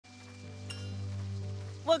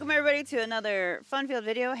Welcome everybody to another fun-filled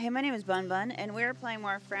video. Hey, my name is Bun Bun, and we're playing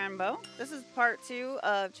more Fran Bow. This is part 2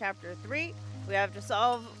 of chapter 3. We have to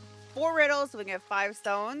solve 4 riddles so we can get 5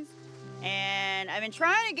 stones. And I've been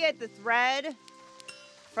trying to get the thread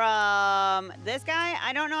from this guy.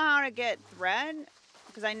 I don't know how to get thread,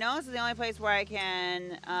 because I know this is the only place where I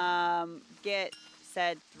can get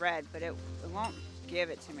said thread, but it won't give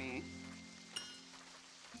it to me.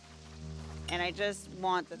 And I just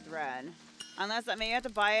want the thread. Unless maybe I have to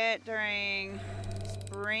buy it during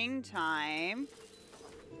springtime.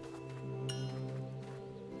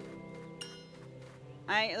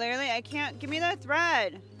 I can't. Give me the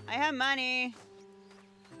thread. I have money.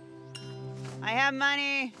 I have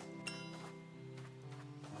money.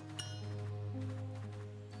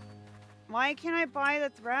 Why can't I buy the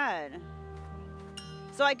thread?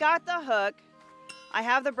 So I got the hook. I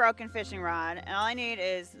have the broken fishing rod. And all I need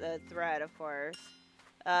is the thread, of course.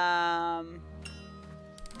 I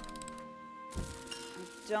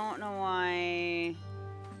don't know why.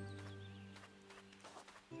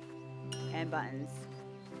 And buttons.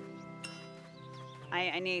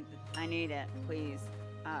 I need it, please.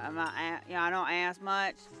 I'm not. I don't ask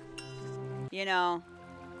much. You know.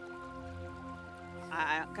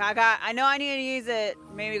 I know I need to use it.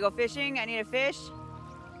 Maybe go fishing. I need a fish.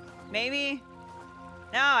 Maybe.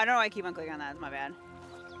 No, I don't know why I keep on clicking on that. It's my bad.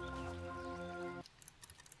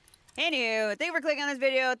 Anywho, thank you for clicking on this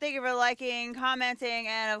video. Thank you for liking, commenting,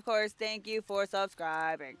 and of course, thank you for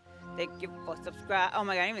subscribing. Thank you for subscribing. Oh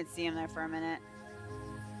my god, I didn't even see him there for a minute.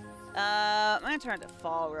 I'm gonna turn it to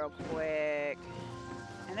fall real quick.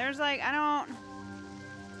 And there's like, I'm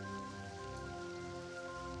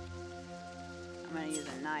gonna use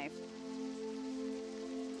a knife.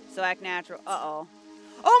 So act natural. Uh-oh.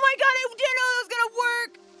 Oh my god, I didn't know that was gonna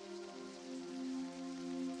work!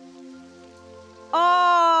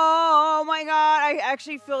 Oh my god, I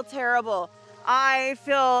actually feel terrible. I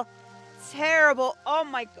feel terrible. Oh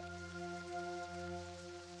my god.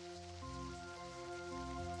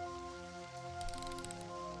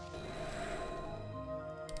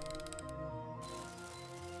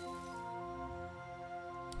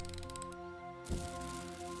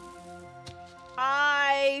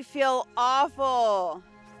 I feel awful.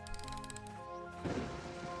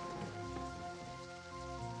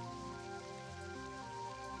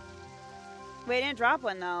 Wait, I didn't drop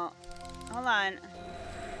one though. Hold on.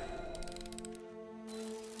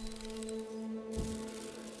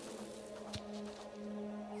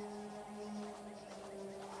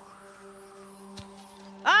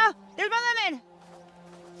 Ah! There's my lemon!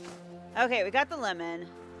 Okay, we got the lemon.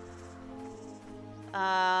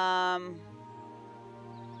 I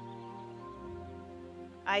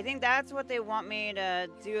think that's what they want me to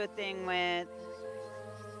do a thing with.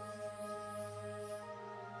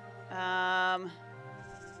 I'm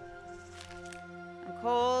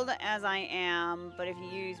cold as I am, but if you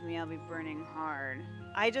use me, I'll be burning hard.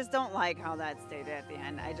 I just don't like how that stayed at the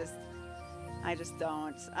end. I just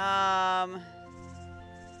don't.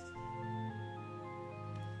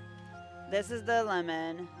 This is the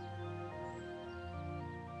lemon.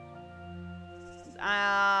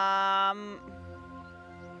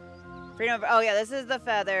 Freedom of, oh yeah, this is the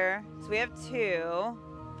feather. So we have 2.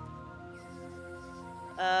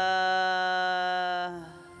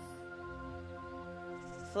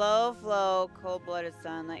 Flow, flow, cold-blooded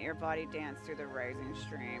sun, let your body dance through the rising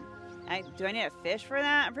stream. Do I need a fish for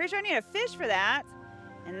that? I'm pretty sure I need a fish for that.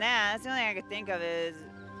 And that's the only thing I could think of is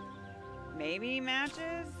maybe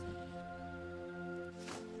matches?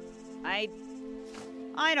 I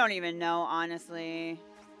don't even know, honestly.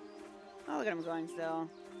 Oh, look at him going still.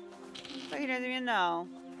 But he doesn't even know.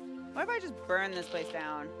 What if I just burn this place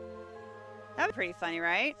down? That would be pretty funny,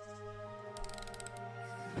 right?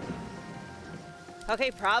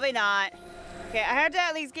 Okay, probably not. Okay, I had to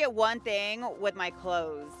at least get one thing with my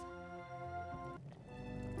clothes.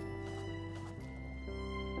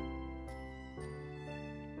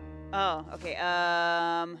 Oh, okay,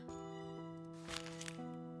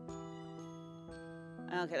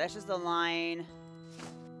 okay, that's just the line.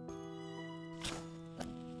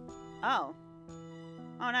 Oh.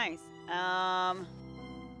 Oh, nice.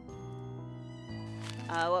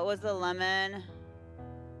 What was the lemon?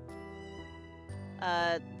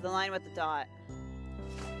 The line with the dot.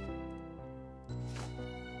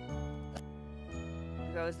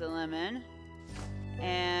 There goes the lemon.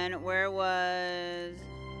 And where was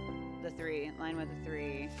the 3? Line with the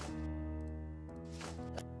 3.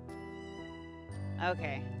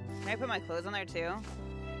 Okay. Can I put my clothes on there too?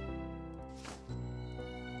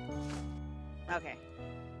 Okay.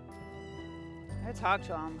 I gotta talk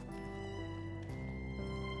to him.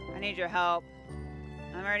 I need your help.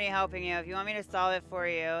 I'm already helping you. If you want me to solve it for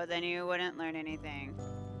you, then you wouldn't learn anything.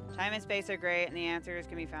 Time and space are great, and the answers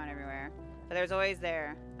can be found everywhere. But there's always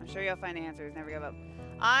there. I'm sure you'll find the answers. Never give up.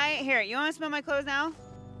 Here, you want to smell my clothes now?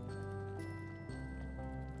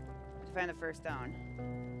 To find the first stone.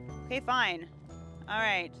 Okay, fine.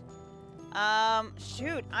 Alright.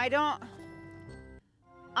 Shoot, I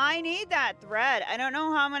need that thread. I don't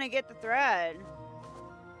know how I'm gonna get the thread.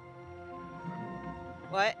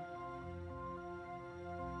 What?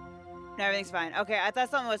 No, everything's fine. Okay, I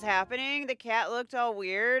thought something was happening. The cat looked all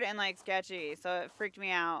weird and like sketchy, so it freaked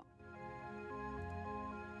me out.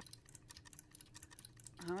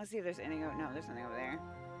 I want to see if there's anything. No, there's nothing over there.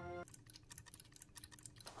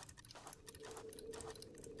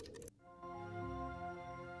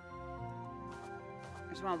 I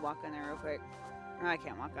just want to walk on there real quick. No, I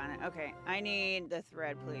can't walk on it. Okay, I need the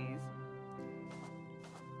thread, please.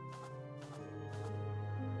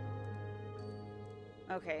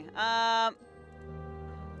 Okay, how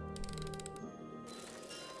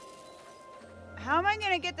am I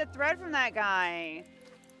gonna get the thread from that guy?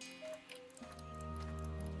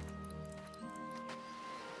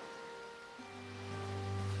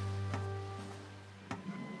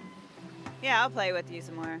 Yeah, I'll play with you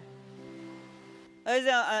some more. There's,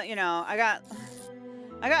 you know, I got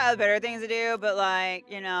other better things to do, but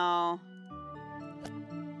like, you know.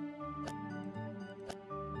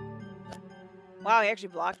 Wow, he actually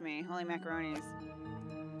blocked me. Holy macaronis.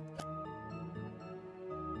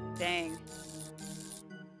 Dang.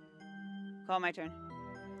 Call my turn.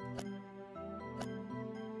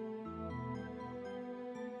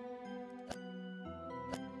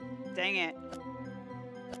 Dang it.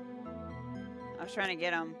 I was trying to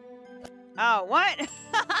get him. Oh, what?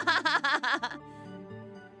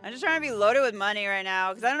 I'm just trying to be loaded with money right now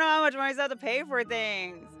because I don't know how much money I have to pay for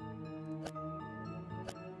things.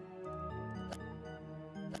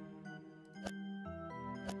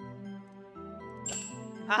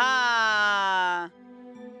 Haha!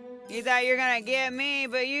 You thought you were gonna get me,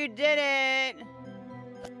 but you didn't!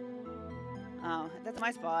 Oh, that's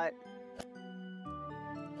my spot.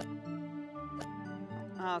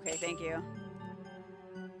 Oh, okay, thank you.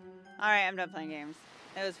 Alright, I'm done playing games.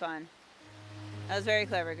 It was fun. That was very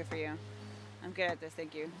clever, good for you. I'm good at this,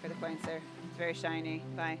 thank you for the coins, sir. It's very shiny.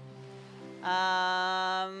 Bye.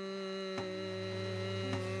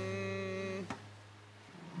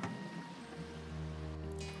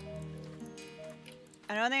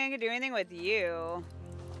 I don't think I can do anything with you.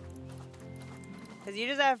 Because you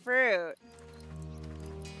just have fruit.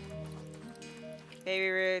 Baby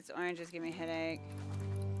roots, oranges give me a headache.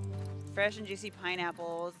 Fresh and juicy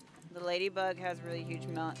pineapples. The ladybug has really huge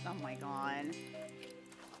melon. Oh my god.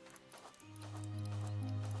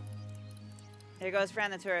 There goes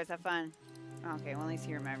Fran the tourist. Have fun. Okay, well at least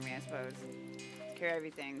he remembered me, I suppose. Carry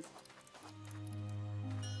everything.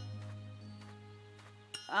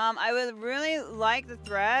 I would really like the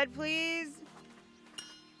thread, please.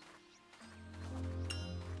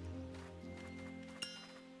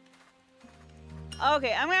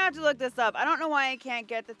 Okay, I'm gonna have to look this up. I don't know why I can't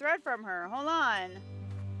get the thread from her. Hold on.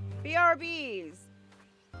 BRBs.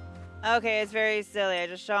 Okay, it's very silly. I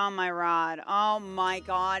just showed him my rod. Oh my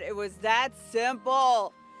god, it was that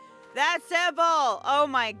simple. That simple. Oh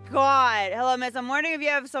my god. Hello, miss. I'm wondering if you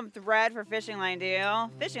have some thread for fishing line, do you?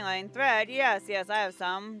 Fishing line thread? Yes, yes, I have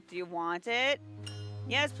some. Do you want it?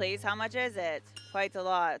 Yes, please. How much is it? Quite a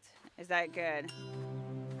lot. Is that good?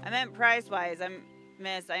 I meant price-wise.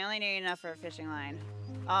 Miss, I only need enough for a fishing line.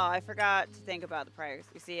 Oh, I forgot to think about the price.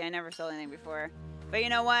 You see, I never sold anything before. But you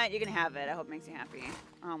know what? You can have it. I hope it makes you happy.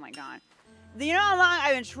 Oh my god. You know how long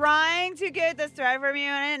I've been trying to get this thread from you,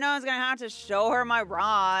 and I didn't know I was going to have to show her my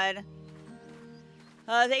rod.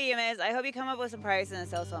 Thank you, miss. I hope you come up with some price and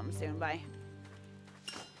sell something soon. Bye.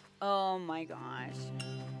 Oh my gosh.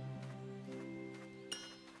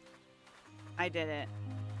 I did it.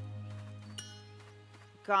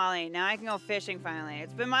 Golly, now I can go fishing finally.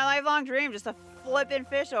 It's been my lifelong dream just to flippin'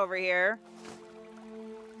 fish over here.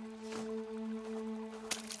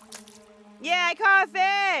 Yeah, I caught a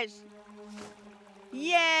fish!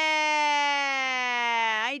 Yeah!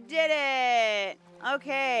 I did it!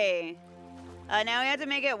 Okay. Now we have to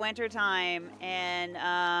make it winter time and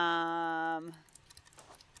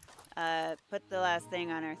put the last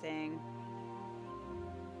thing on our thing.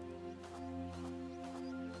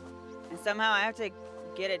 And somehow I have to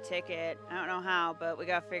get a ticket. I don't know how, but we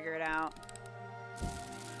gotta figure it out.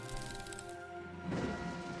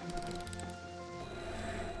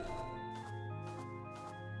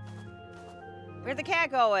 Where's the cat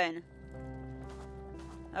going?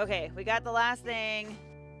 Okay, we got the last thing.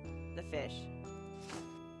 The fish.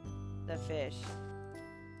 The fish.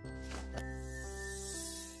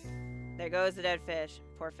 There goes the dead fish.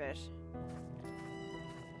 Poor fish.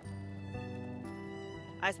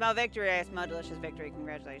 I smell victory. I smell delicious victory.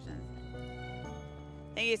 Congratulations.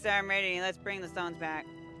 Thank you, sir. I'm ready. Let's bring the stones back.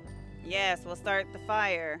 Yes, we'll start the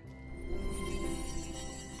fire.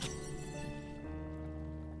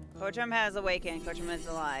 Coachum has awakened. Coachum is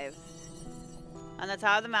alive. On the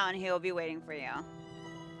top of the mountain, he will be waiting for you.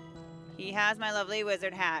 He has my lovely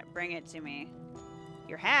wizard hat. Bring it to me.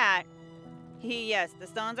 Your hat? Yes, the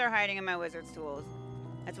stones are hiding in my wizard's tools.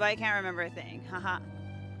 That's why I can't remember a thing. Haha.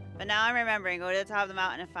 But now I'm remembering. Go to the top of the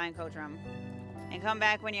mountain and find Coachum. And come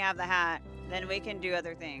back when you have the hat. Then we can do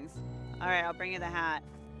other things. Alright, I'll bring you the hat.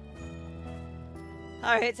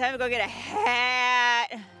 Alright, time to go get a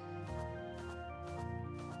hat.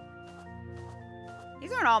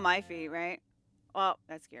 These aren't all my feet, right? Oh,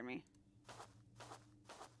 that scared me.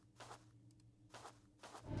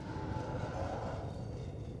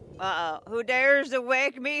 Uh-oh. Who dares to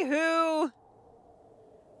wake me? Who?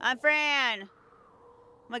 I'm Fran.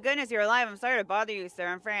 My goodness, you're alive. I'm sorry to bother you, sir.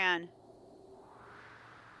 I'm Fran.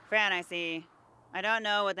 Fran, I see. I don't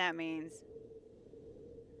know what that means.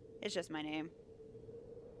 It's just my name.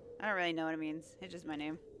 I don't really know what it means. It's just my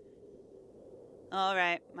name.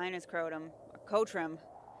 Alright, mine is Crotum. Or Coachum.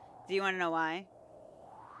 Do you want to know why?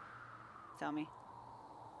 Tell me.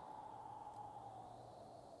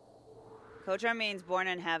 Coachum means born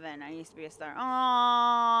in heaven. I used to be a star.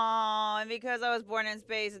 Oh, and because I was born in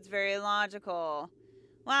space, it's very logical.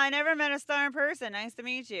 Wow, I never met a star in person. Nice to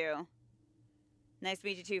meet you. Nice to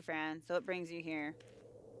meet you too, Fran. So it brings you here.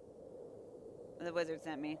 The wizard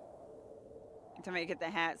sent me. He told me to get the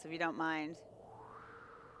hat, so if you don't mind.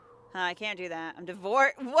 I can't do that. I'm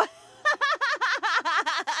divorced. What?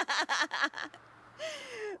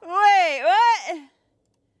 Wait, what?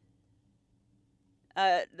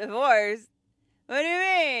 Divorce? What do you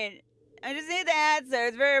mean? I just need the hat, sir.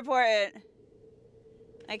 It's very important.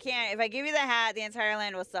 I can't. If I give you the hat, the entire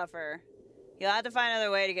land will suffer. You'll have to find another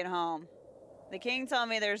way to get home. The king told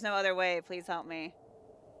me there's no other way. Please help me.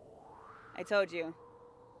 I told you.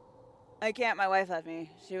 I can't. My wife left me.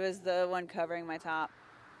 She was the one covering my top.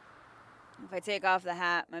 If I take off the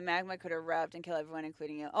hat, my magma could erupt and kill everyone,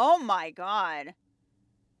 including you. Oh my god.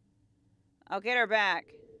 I'll get her back.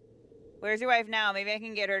 Where's your wife now? Maybe I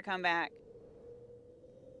can get her to come back.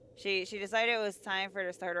 She decided it was time for her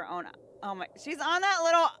to start her own... Oh my... She's on that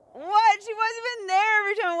little... What? She wasn't even there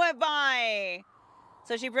every time I went by.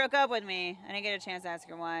 So she broke up with me. I didn't get a chance to ask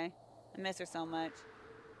her why. I miss her so much.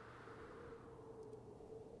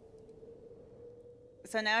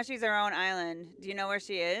 So now she's her own island. Do you know where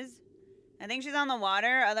she is? I think she's on the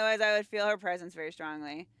water. Otherwise, I would feel her presence very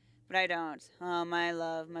strongly. But I don't. Oh, my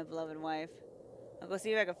love. My beloved wife. I'll go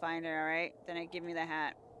see if I can find her, alright? Then I give me the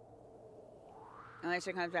hat. Unless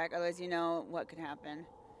she comes back. Otherwise, you know what could happen.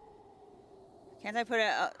 Can't I put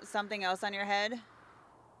something else on your head?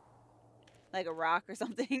 Like a rock or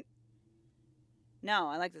something? No,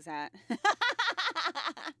 I like this hat.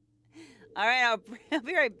 Alright, I'll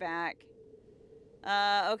be right back.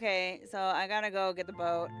 Okay, so I gotta go get the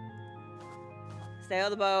boat.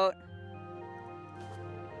 Sail the boat.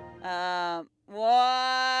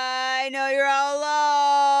 Why? No, you're all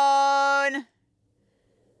alone.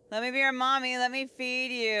 Let me be your mommy. Let me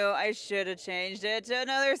feed you. I should have changed it to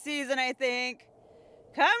another season, I think.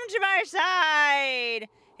 Come to my side,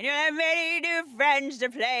 and you'll have many new friends to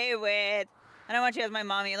play with. I don't want you as my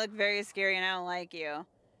mommy. You look very scary, and I don't like you.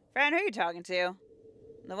 Fran, who are you talking to?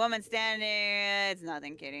 The woman standing... It's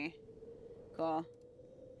nothing, kitty. Cool.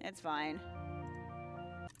 It's fine.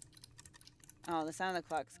 Oh, the sound of the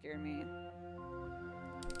clock scared me.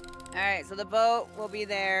 Alright, so the boat will be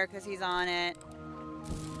there because he's on it.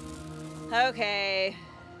 Okay.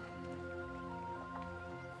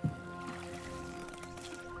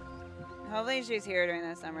 Hopefully she's here during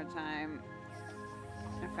the summertime.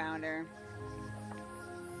 I found her.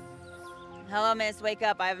 Hello, miss. Wake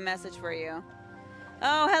up. I have a message for you.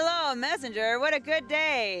 Oh, hello, messenger. What a good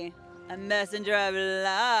day. A messenger of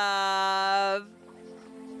love.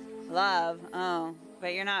 Love? Oh,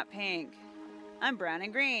 but you're not pink. I'm brown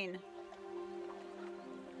and green.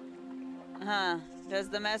 Huh. Does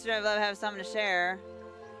the messenger of love have something to share?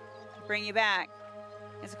 Bring you back.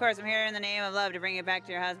 Yes, of course. I'm here in the name of love to bring you back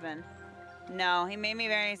to your husband. No, he made me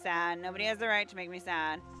very sad. Nobody has the right to make me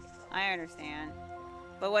sad. I understand.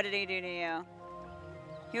 But what did he do to you?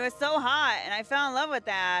 He was so hot, and I fell in love with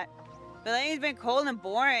that. But then he's been cold and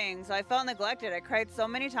boring, so I felt neglected. I cried so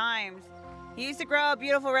many times. He used to grow a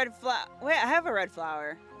beautiful red flower. Wait, I have a red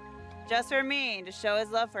flower. Just for me, to show his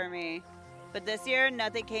love for me. But this year,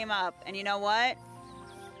 nothing came up. And you know what?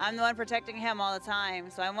 I'm the one protecting him all the time,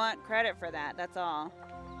 so I want credit for that. That's all.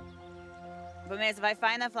 But miss, if I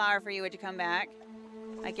find that flower for you, would you come back?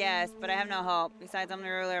 I guess, but I have no hope. Besides, I'm the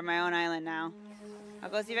ruler of my own island now. I'll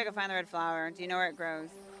go see if I can find the red flower. Do you know where it grows?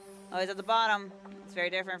 Oh, it's at the bottom. It's very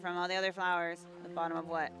different from all the other flowers. The bottom of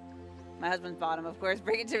what? My husband's bottom, of course.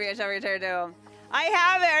 Bring it to me. I shall return to him. I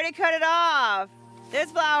have it. I already cut it off.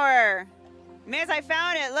 This flower. Miss, I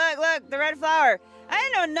found it. Look, look, the red flower. I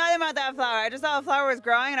didn't know nothing about that flower. I just saw the flower was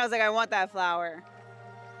growing, and I was like, I want that flower.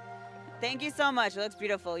 Thank you so much. It looks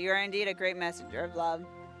beautiful. You are indeed a great messenger of love.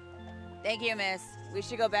 Thank you, miss. We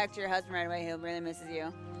should go back to your husband right away. He really misses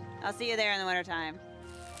you. I'll see you there in the wintertime.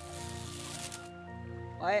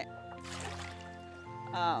 What?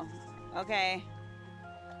 Oh, okay.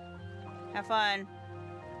 Have fun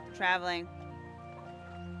traveling.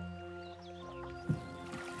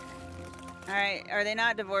 All right, are they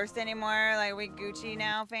not divorced anymore? Like, we Gucci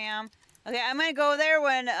now, fam? Okay, I'm gonna go there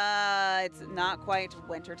when it's not quite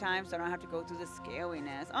wintertime, so I don't have to go through the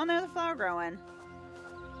scaliness. Oh, there's a flower growing.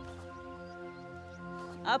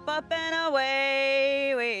 Up, up, and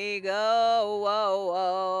away we go. Whoa,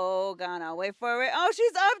 whoa. Gonna wait for it. Oh,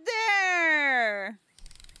 she's up there.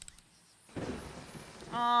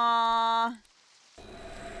 Aww.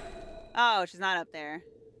 Oh, she's not up there.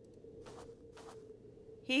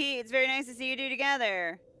 Hee, it's very nice to see you two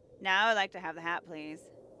together. Now I'd like to have the hat, please.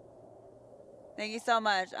 Thank you so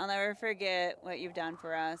much. I'll never forget what you've done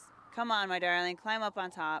for us. Come on, my darling. Climb up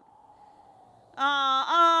on top. Aww,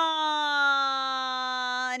 aww.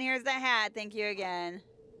 And here's the hat. Thank you again.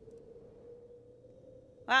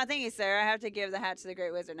 Wow, thank you, sir. I have to give the hat to the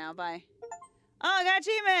Great Wizard now. Bye. Oh, I got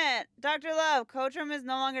achievement! Dr. Love, Coachrum is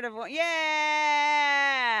no longer divorced.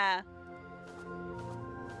 Yeah!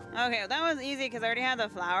 Okay, well, that was easy because I already had the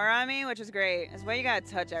flower on me, which is great. That's why you gotta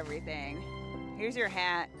touch everything. Here's your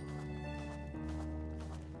hat.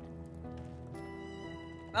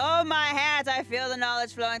 Oh, my hat! I feel the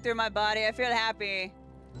knowledge flowing through my body. I feel happy.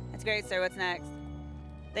 That's great, sir. What's next?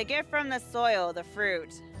 The gift from the soil, the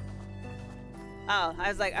fruit. Oh, I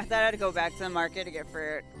was like, I thought I'd go back to the market to get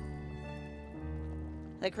fruit.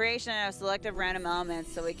 The creation of selective random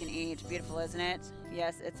elements so we can eat. Beautiful, isn't it?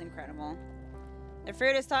 Yes, it's incredible. The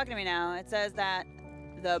fruit is talking to me now. It says that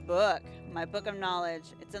the book, my book of knowledge,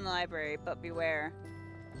 it's in the library, but beware.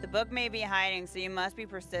 The book may be hiding, so you must be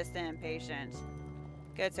persistent and patient.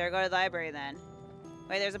 Good, sir. Go to the library then.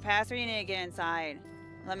 Wait, there's a password you need to get inside.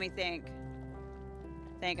 Let me think.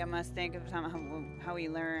 I must think of how we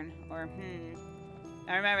learn. Or,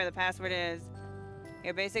 I remember the password is...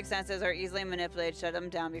 Your basic senses are easily manipulated. Shut them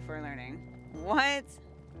down before learning. What?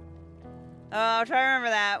 Oh, I'll try to remember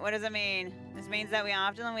that. What does it mean? This means that we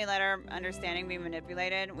often, when we let our understanding be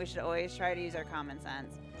manipulated, we should always try to use our common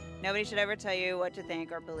sense. Nobody should ever tell you what to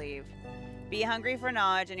think or believe. Be hungry for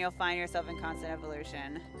knowledge and you'll find yourself in constant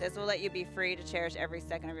evolution. This will let you be free to cherish every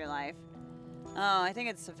second of your life. Oh, I think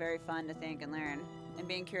it's very fun to think and learn. And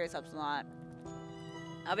being curious helps a lot.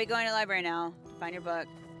 I'll be going to the library now to find your book.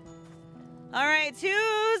 Alright,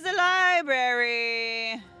 to the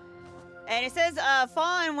library. And it says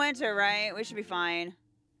fall and winter, right? We should be fine.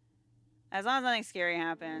 As long as nothing scary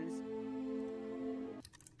happens.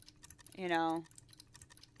 You know.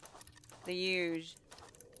 The huge.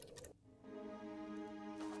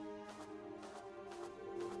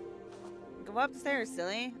 Go up the stairs,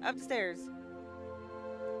 silly. Up the stairs.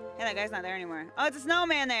 Hey, that guy's not there anymore. Oh, it's a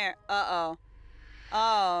snowman there. Uh-oh.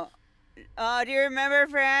 Oh. Oh, do you remember,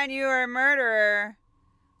 Fran? You were a murderer.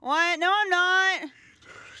 What? No, I'm not.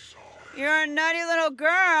 You're a nutty little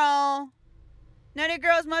girl. Nutty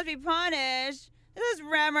girls must be punished. This is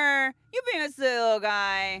Remmer. You being a silly little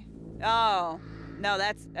guy. Oh. No,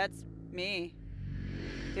 that's me.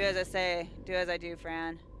 Do as I say. Do as I do,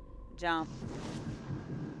 Fran. Jump.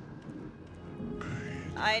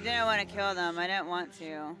 I didn't want to kill them. I didn't want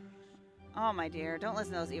to. Oh, my dear. Don't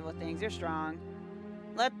listen to those evil things. You're strong.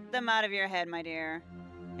 Let them out of your head, my dear.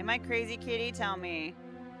 Am I crazy, kitty? Tell me.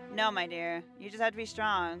 No, my dear. You just have to be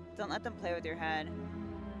strong. Don't let them play with your head.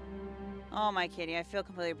 Oh, my kitty. I feel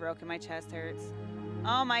completely broken. My chest hurts.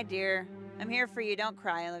 Oh, my dear. I'm here for you. Don't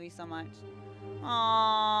cry. I love you so much. Aww.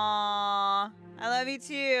 I love you,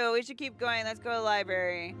 too. We should keep going. Let's go to the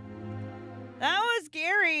library. That was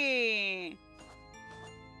scary.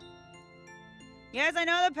 Yes, I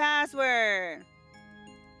know the password.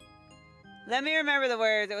 Let me remember the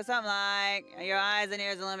words. It was something like, your eyes and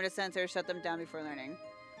ears and limited sensors, shut them down before learning.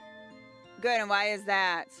 Good, and why is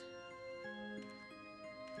that?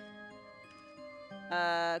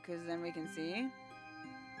 Because then we can see.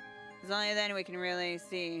 Because only then we can really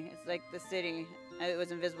see. It's like the city. It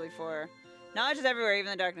was invisible before. Knowledge is everywhere,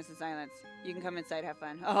 even the darkness and silence. You can come inside, have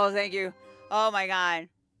fun. Oh, thank you. Oh my god.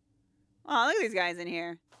 Oh, look at these guys in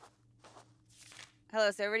here.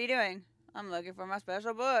 Hello, sir. What are you doing? I'm looking for my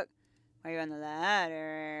special book. Why are you on the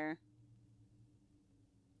ladder?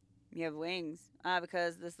 You have wings.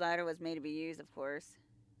 Because this ladder was made to be used, of course.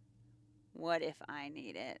 What if I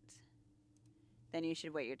need it? Then you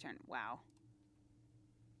should wait your turn. Wow.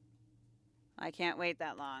 I can't wait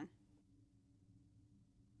that long.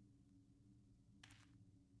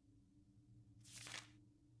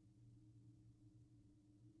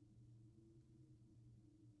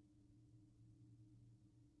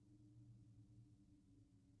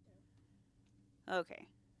 Okay.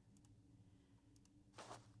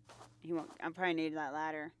 He won't. I'm probably needing that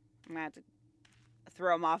ladder. I'm gonna have to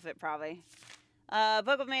throw him off it probably.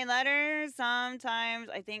 Book of main letters. Sometimes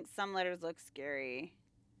I think some letters look scary.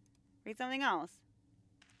 Read something else.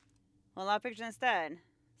 Well, a picture instead.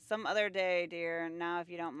 Some other day, dear. Now, if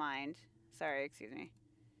you don't mind. Sorry, excuse me.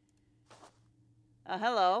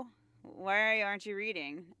 Hello. Why aren't you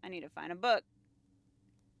reading? I need to find a book.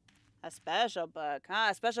 A special book.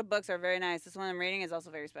 Special books are very nice. This one I'm reading is also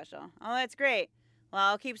very special. Oh, that's great. Well,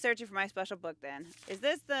 I'll keep searching for my special book then. Is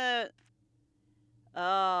this the...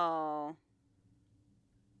 Oh.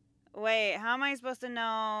 Wait, how am I supposed to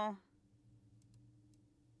know?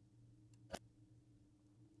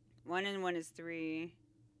 1 and 1 is 3.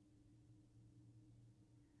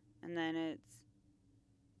 And then it's...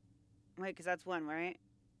 Wait, because that's 1, right?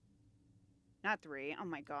 Not 3. Oh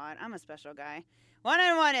my god, I'm a special guy. 1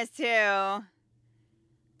 and 1 is 2.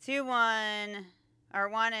 2, 1... Or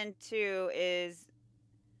 1 and 2 is...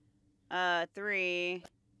 3.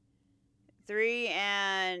 3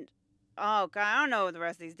 and... Oh god, I don't know what the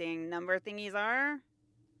rest of these dang number thingies are.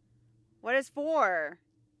 What is 4?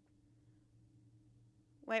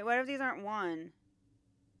 Wait, what if these aren't 1?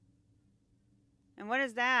 And what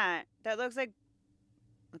is that? That looks like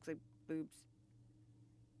boobs.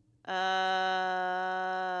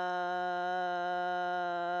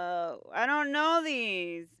 I don't know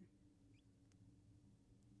these.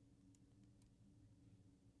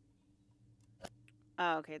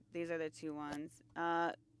 Oh, okay, these are the 2 ones.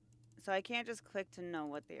 So I can't just click to know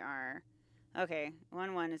what they are. Okay,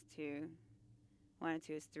 1, 1 is 2. 1 and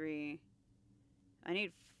 2 is 3. I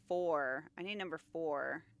need 4. I need number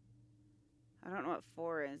 4. I don't know what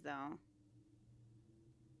 4 is, though.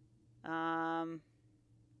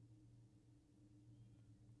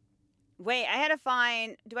 Wait, I had to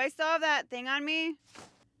find... Do I still have that thing on me?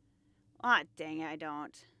 Ah, dang it, I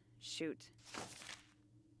don't. Shoot.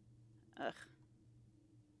 Ugh.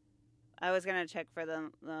 I was gonna check for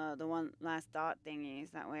the one last dot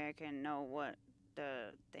thingies. That way I can know what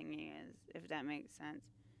the thingy is, if that makes sense.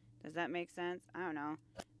 Does that make sense? I don't know.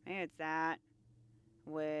 Maybe it's that.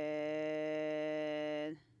 With...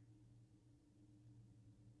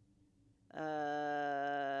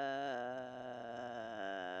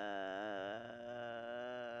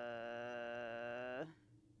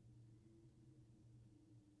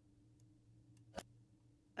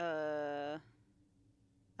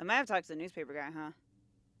 I might have talked to the newspaper guy, huh?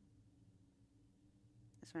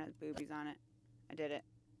 This one has boobies on it. I did it.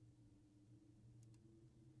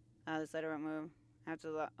 This letter won't move. I have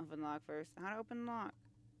to open the lock first. How to open the lock?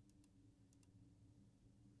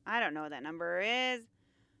 I don't know what that number is.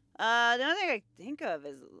 The only thing I think of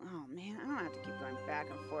is... Oh, man. I don't have to keep going back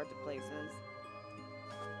and forth to places.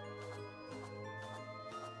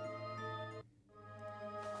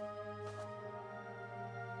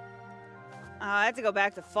 I have to go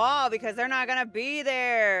back to fall because they're not going to be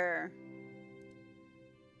there.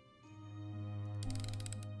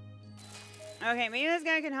 Okay, maybe this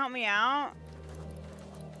guy can help me out.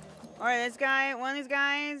 Or this guy, one of these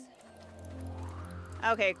guys.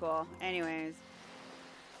 Okay, cool. Anyways.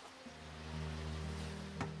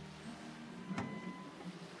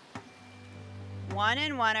 One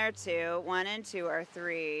and 1 are 2. 1 and 2 are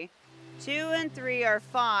 3. 2 and 3 are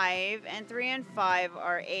 5, and 3 and 5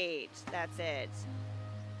 are 8. That's it.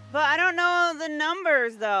 But I don't know the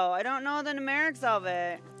numbers, though. I don't know the numerics of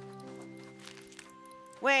it.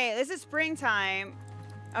 Wait, this is springtime.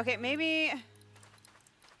 Okay, maybe...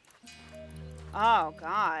 Oh,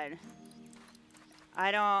 God.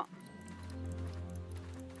 I don't...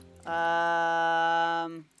 Are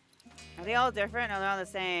they all different? No, they're all the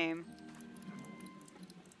same.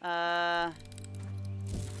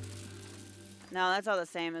 No, that's all the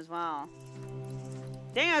same as well.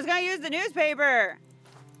 Dang, I was gonna use the newspaper!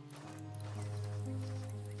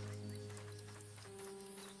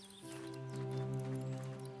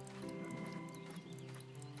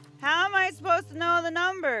 How am I supposed to know the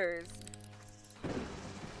numbers?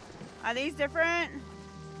 Are these different?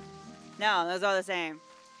 No, those are the same.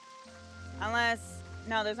 Unless,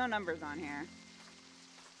 no, there's no numbers on here.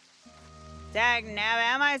 Dag nabbit,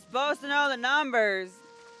 how am I supposed to know the numbers?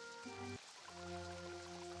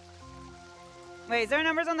 Wait, is there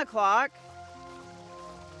numbers on the clock?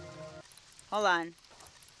 Hold on.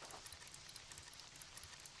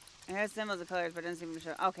 It has symbols of colors, but it doesn't seem to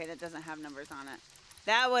show. Okay, that doesn't have numbers on it.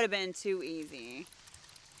 That would have been too easy.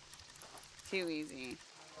 Too easy.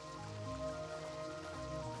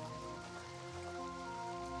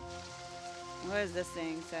 What does this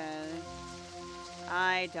thing say?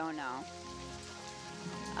 I don't know.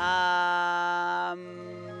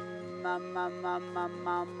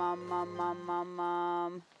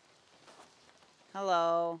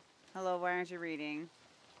 Hello. Hello, why aren't you reading?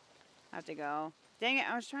 I have to go. Dang it,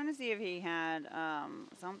 I was trying to see if he had,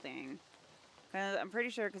 something. 'Cause I'm pretty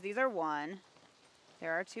sure, because these are 1.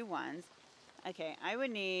 There are 2 ones. Okay, I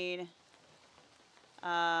would need,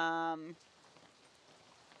 I'm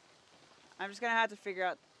just gonna have to figure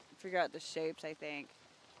out the shapes, I think.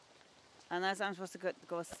 Unless I'm supposed to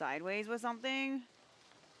go sideways with something.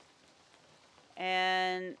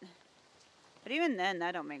 But even then,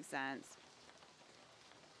 that don't make sense.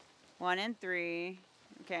 1 and 3.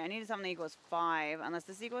 Okay, I need something that equals 5. Unless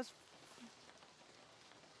this equals...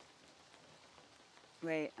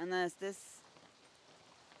 Wait, unless this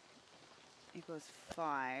equals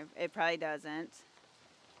 5. It probably doesn't.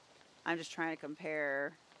 I'm just trying to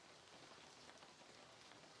compare.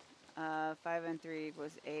 5 and 3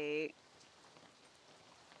 equals 8.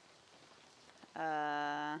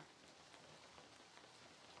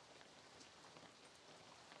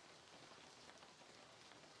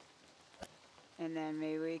 And then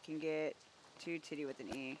maybe we can get 2 titty with an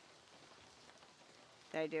E.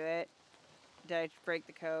 Did I do it? Did I break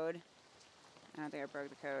the code? I don't think I broke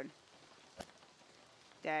the code.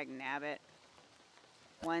 Dag nabbit.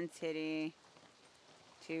 1 titty.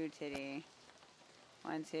 2 titty.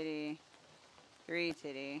 1 titty. 3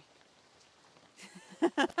 titty.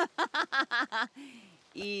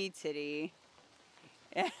 E titty.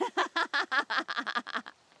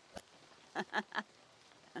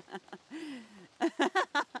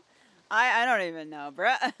 I don't even know,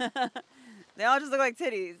 bruh. They all just look like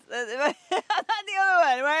titties. Not the other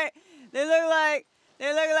one, right? They look like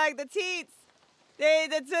the teats.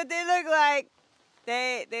 That's what they look like.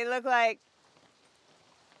 They look like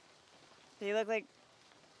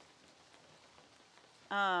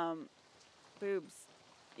boobs,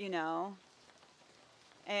 you know.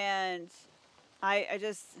 And I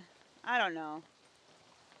don't know.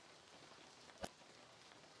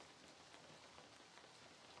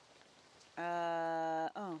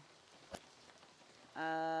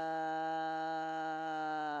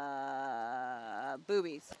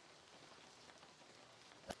 Boobies.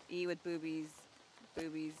 E with boobies,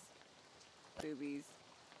 boobies, boobies,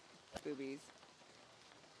 boobies.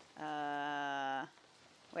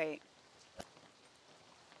 Wait.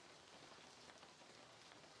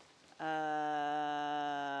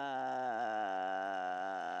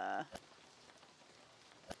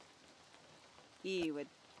 E with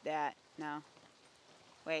that. No.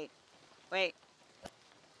 Wait.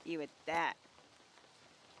 E with that.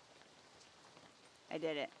 I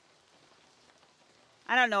did it.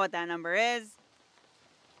 I don't know what that number is.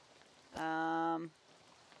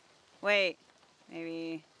 Wait.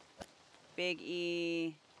 Maybe big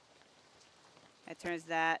E. That turns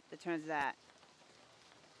that. That turns that.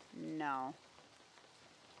 No.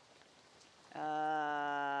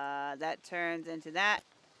 That turns into that.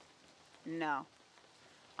 No.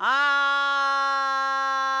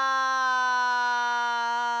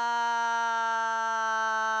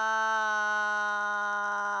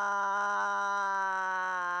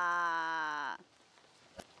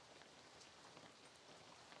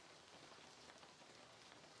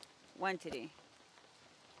 One titty.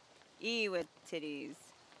 E with titties.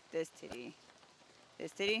 This titty.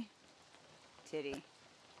 This titty. Titty.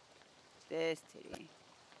 This titty.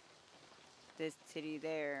 This titty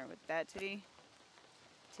there with that titty.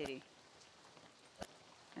 Titty.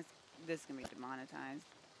 This is gonna be demonetized.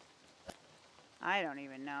 I don't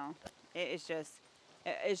even know. It's just.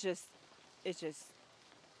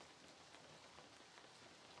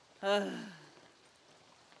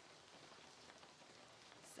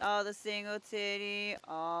 All the single titty.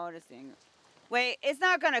 All the single. Wait, it's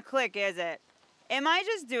not gonna click, is it? Am I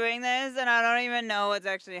just doing this and I don't even know what's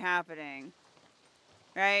actually happening?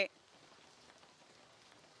 Right?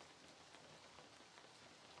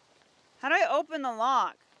 How do I open the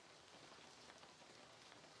lock?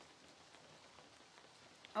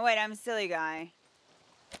 Oh wait, I'm a silly guy.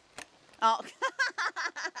 Oh.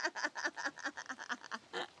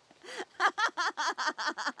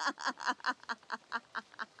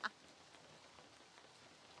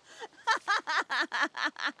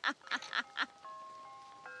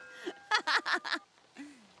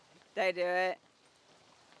 Did I do it?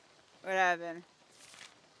 What happened?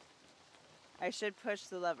 I should push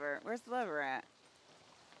the lever. Where's the lever at?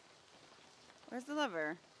 Where's the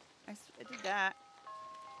lever? I did that.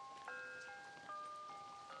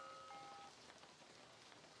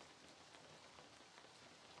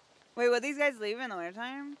 Wait, will these guys leave in the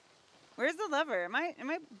wintertime? Where's the lever? Am I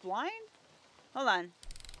blind? Hold on.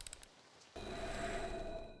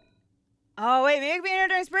 Oh wait, maybe it could be in here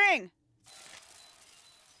during spring.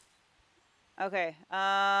 Okay.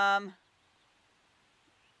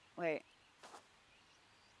 Wait.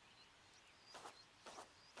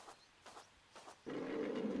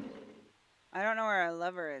 I don't know where our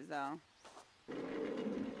lever is though.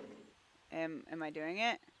 Am I doing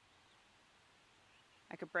it?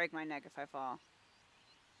 I could break my neck if I fall.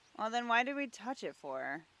 Well then why did we touch it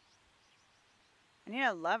for? I need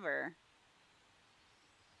a lever.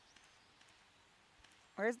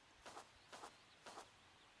 Where's...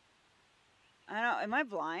 I don't know, am I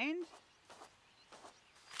blind?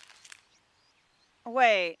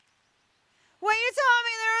 Wait. Wait, you told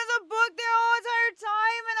me there was a book there all the entire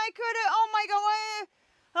time and I couldn't... Oh my god, what?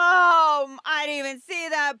 Oh, I didn't even see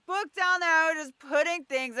that book down there. I was just putting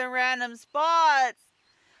things in random spots.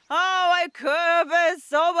 Oh, I could have been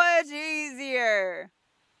so much easier.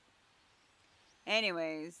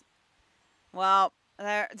 Anyways. Well,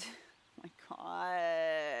 there... Oh my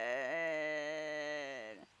god.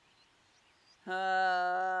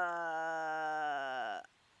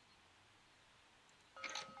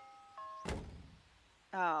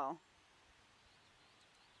 Oh.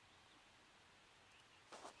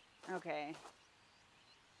 Okay.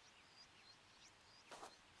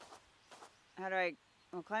 How do I...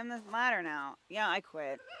 I'll climb this ladder now. Yeah, I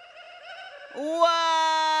quit. What?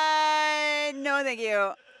 No, thank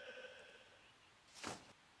you.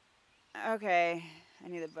 Okay. I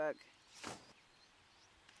need the book.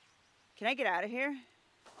 Can I get out of here?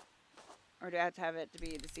 Or do I have to have it to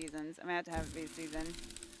be the seasons? I'm gonna have to have it be the season.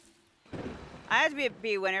 I have to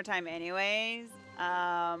be wintertime anyways.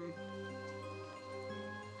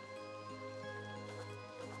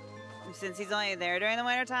 Since he's only there during the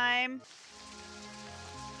wintertime.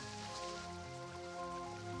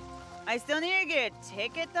 I still need to get a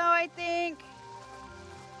ticket though, I think.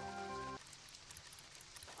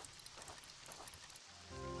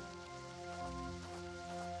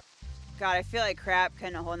 God, I feel like crap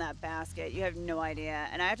couldn't hold in that basket. You have no idea.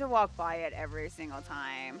 And I have to walk by it every single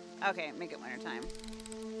time. Okay, make it wintertime.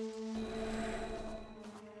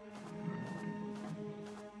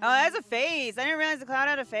 Oh, that's a face. I didn't realize the cloud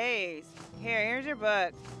had a face. Here's your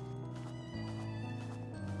book.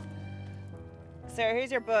 Sir,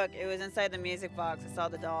 here's your book. It was inside the music box. I saw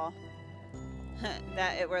the doll.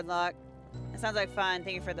 That it word lock. It sounds like fun.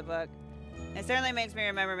 Thank you for the book. It certainly makes me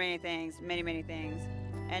remember many things. Many, many things.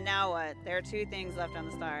 And now what? There are 2 things left on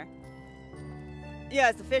the star.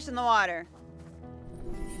 Yes, the fish in the water.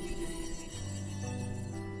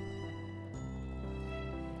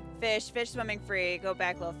 Fish swimming free. Go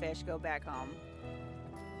back, little fish. Go back home.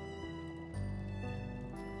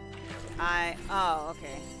 Oh,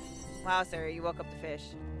 okay. Wow, sir, you woke up the fish.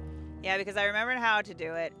 Yeah, because I remembered how to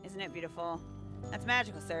do it. Isn't it beautiful? That's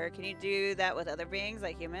magical, sir. Can you do that with other beings,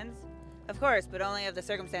 like humans? Of course, but only if the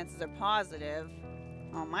circumstances are positive.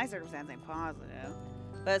 Oh, my circumstances ain't positive.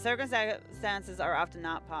 But circumstances are often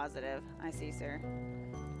not positive. I see, sir.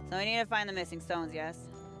 So I need to find the missing stones, yes?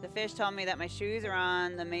 The fish told me that my shoes are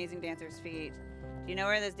on the amazing dancer's feet. Do you know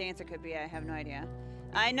where this dancer could be? I have no idea.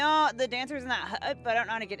 I know the dancer's in that hut, but I don't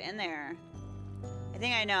know how to get in there. I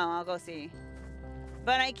think I know. I'll go see.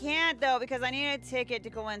 But I can't, though, because I need a ticket to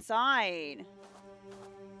go inside.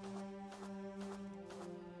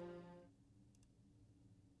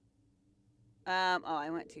 Oh, I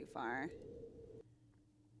went too far.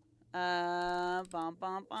 Bum,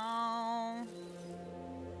 bum, bum.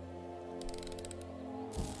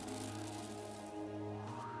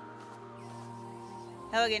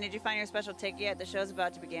 Hello again, did you find your special ticket yet? The show's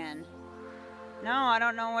about to begin. No, I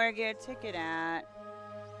don't know where to get a ticket at.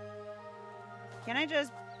 Can I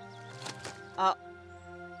just... Oh.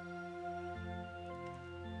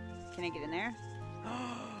 Can I get in there?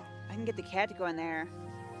 I can get the cat to go in there.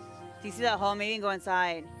 Do you see that whole meeting? Go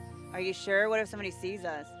inside. Are you sure? What if somebody sees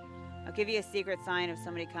us? I'll give you a secret sign if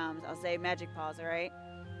somebody comes. I'll say magic paws, alright?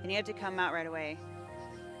 And you have to come out right away.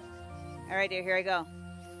 Alright, dear, here I go.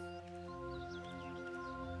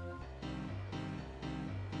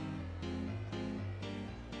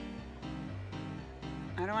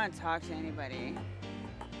 don't want to talk to anybody.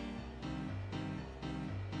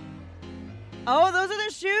 Oh, those are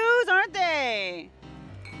the shoes, aren't they?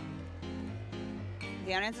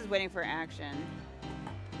 The audience is waiting for action.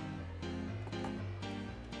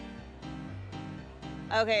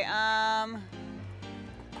 Okay,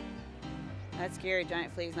 that's scary.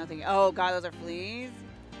 Giant fleas, nothing. Oh, God, those are fleas?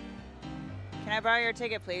 Can I borrow your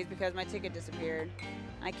ticket, please? Because my ticket disappeared.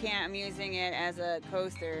 I can't. I'm using it as a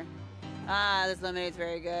coaster. Ah, this lemonade's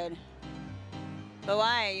very good. But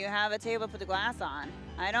why? You have a table to put the glass on.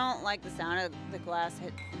 I don't like the sound of the glass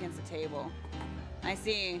hit against the table. I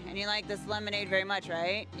see. And you like this lemonade very much,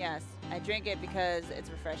 right? Yes. I drink it because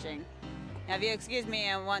it's refreshing. Now, if you excuse me,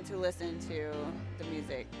 I want to listen to the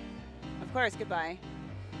music. Of course, goodbye.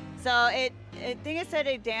 So, I think it said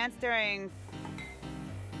it danced during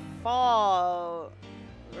fall,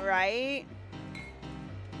 right?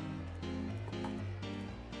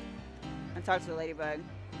 Let's talk to the ladybug.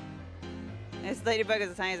 This ladybug is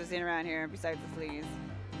the tiniest I've seen around here, besides the fleas.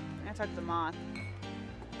 I'm gonna talk to the moth.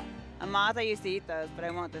 A moth, I used to eat those, but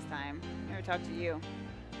I won't this time. I'm gonna talk to you.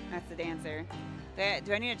 That's the dancer.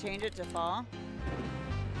 Do I need to change it to fall?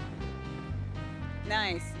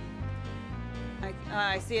 Nice.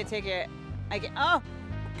 I see a ticket. Oh!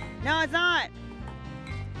 No, it's not!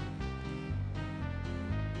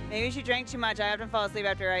 Maybe she drank too much. I often fall asleep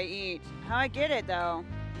after I eat. How I get it, though?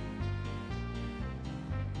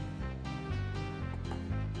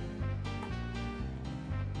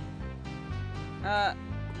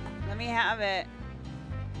 Let me have it.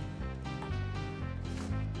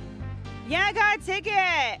 Yeah, I got a ticket!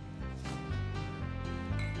 I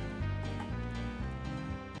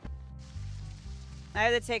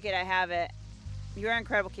have the ticket, I have it. You are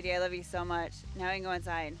incredible, kitty. I love you so much. Now we can go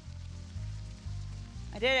inside.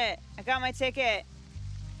 I did it. I got my ticket.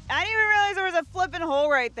 I didn't even realize there was a flipping hole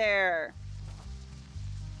right there.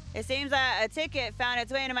 It seems that a ticket found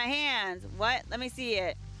its way into my hands. What? Let me see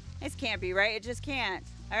it. This can't be right. It just can't.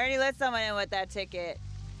 I already let someone in with that ticket.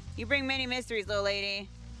 You bring many mysteries, little lady.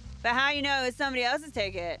 But how you know it's somebody else's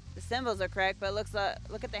ticket? The symbols are correct, but it looks like,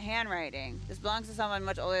 look at the handwriting. This belongs to someone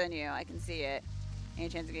much older than you. I can see it. Any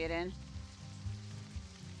chance to get in?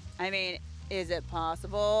 I mean, is it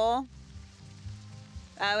possible?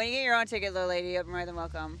 When you get your own ticket, little lady, you're more than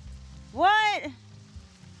welcome. What?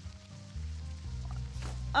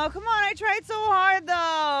 Oh, come on. I tried so hard,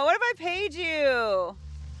 though. What if I paid you?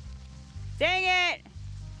 Dang it.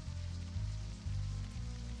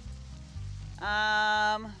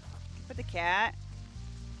 Put the cat.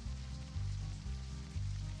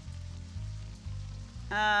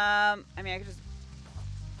 I mean, I could just...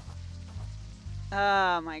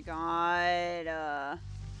 Oh, my God.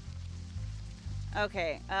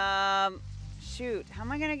 Okay, shoot. How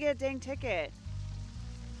am I gonna get a dang ticket?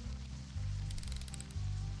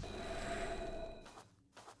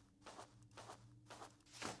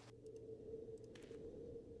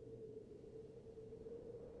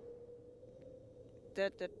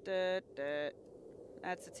 That's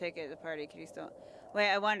the ticket, the party. Can you still... Wait,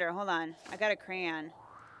 I wonder. Hold on. I got a crayon.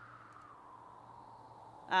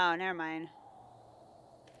 Oh, never mind.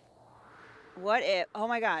 What if... Oh,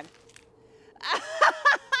 my God.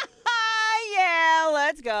 Yeah,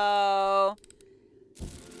 let's go.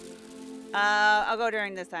 I'll go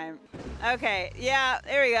during this time. Okay, yeah,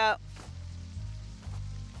 there we go.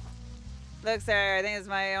 Look, sir, I think it's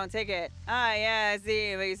my own ticket. Ah, yeah, I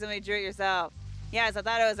see, but you simply drew it yourself. Yes, I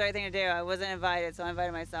thought it was the right thing to do. I wasn't invited, so I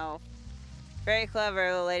invited myself. Very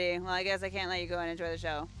clever, little lady. Well, I guess I can't let you go and enjoy the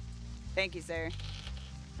show. Thank you, sir.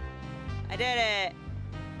 I did it.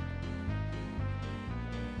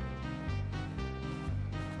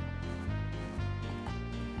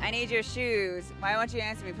 I need your shoes. Why won't you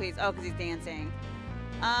answer me, please? Oh, because he's dancing.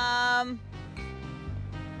 Bum,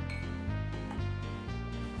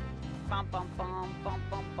 bum, bum, bum,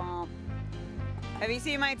 bum, bum. Have you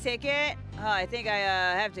seen my ticket? Oh, I think I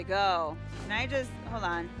have to go. Can I just... Hold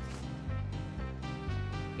on.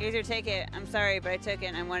 Here's your ticket. I'm sorry, but I took it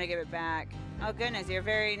and I want to give it back. Oh, goodness. You're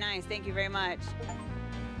very nice. Thank you very much.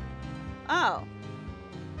 Oh.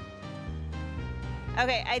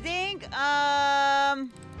 Okay, I think,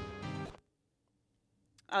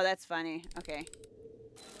 Oh, that's funny. Okay.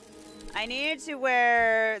 I need to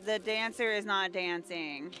where the dancer is not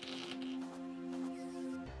dancing.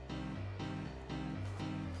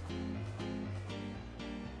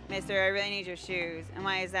 Mister, I really need your shoes. And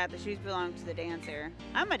why is that? The shoes belong to the dancer.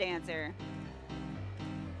 I'm a dancer.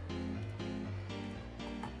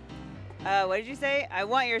 What did you say? I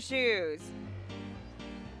want your shoes.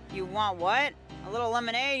 You want what? A little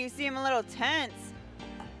lemonade? You seem a little tense.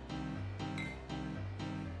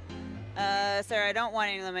 Sir, I don't want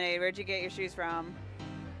any lemonade. Where'd you get your shoes from?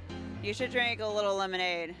 You should drink a little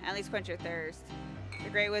lemonade. At least quench your thirst. The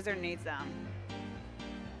Great Wizard needs them.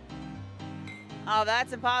 Oh,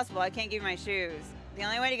 that's impossible. I can't give you my shoes. The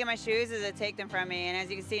only way to get my shoes is to take them from me. And as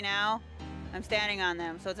you can see now, I'm standing on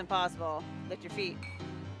them, so it's impossible. Lift your feet.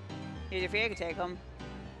 Here's your feet. I can take them.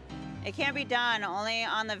 It can't be done only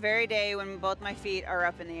on the very day when both my feet are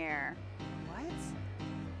up in the air. What?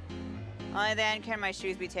 Only then can my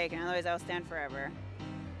shoes be taken. Otherwise, I'll stand forever.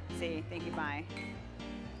 See, thank you, bye.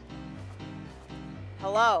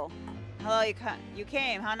 Hello. Hello, you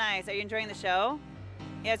came. How nice. Are you enjoying the show?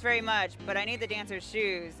 Yes, very much, but I need the dancer's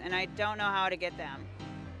shoes, and I don't know how to get them.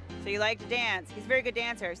 So you like to dance. He's a very good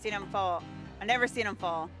dancer. I've seen him fall. I've never seen him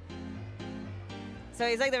fall. So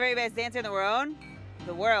he's like the very best dancer in the world?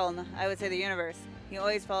 The world, I would say the universe. He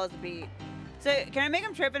always follows the beat. So can I make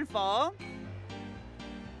him trip and fall?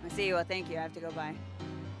 I see. Well, thank you. I have to go by.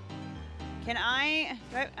 Can I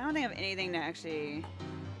don't think I have anything to actually...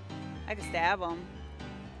 I could stab him.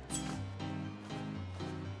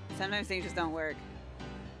 Sometimes things just don't work.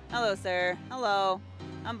 Hello, sir. Hello.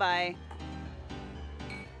 I'm by.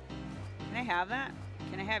 Can I have that?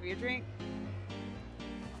 Can I have your drink?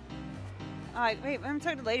 Oh, wait, I'm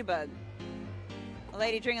talking to Ladybug. A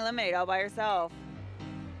lady drinking lemonade all by herself.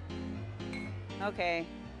 Okay.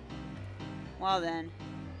 Well then.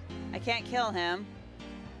 I can't kill him.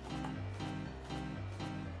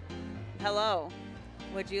 Hello.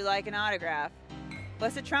 Would you like an autograph?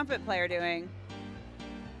 What's the trumpet player doing?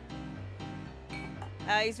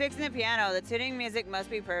 He's fixing the piano. The tuning music must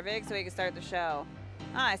be perfect so we can start the show.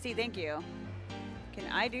 Ah, I see. Thank you.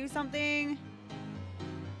 Can I do something?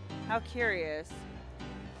 How curious.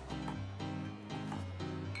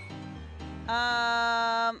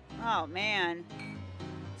 Oh man.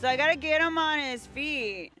 So I gotta get him on his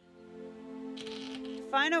feet.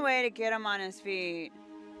 Find a way to get him on his feet.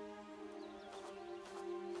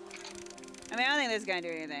 I mean, I don't think this is gonna do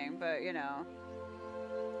anything, but you know.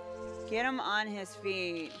 Get him on his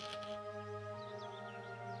feet.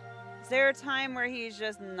 Is there a time where he's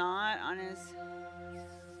just not on his...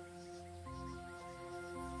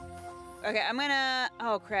 Okay, I'm gonna...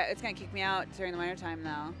 Oh crap, it's gonna kick me out during the winter time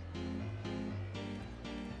though.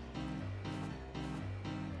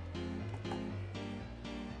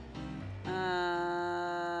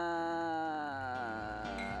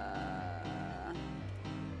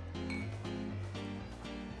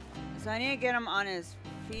 So I need to get him on his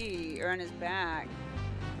feet, or on his back.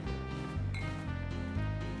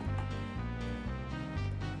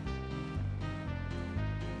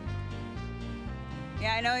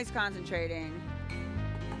 Yeah, I know he's concentrating.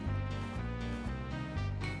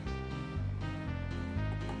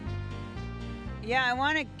 Yeah, I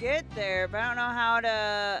want to get there, but I don't know how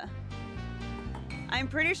to... I'm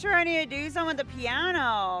pretty sure I need to do something with the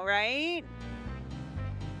piano, right?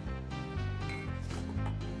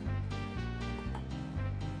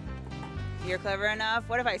 You're clever enough?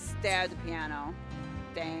 What if I stab the piano?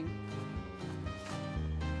 Dang.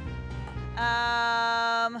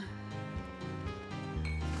 I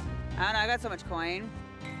don't know, I got so much coin.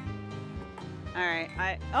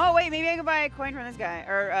 Alright, oh wait, maybe I can buy a coin from this guy.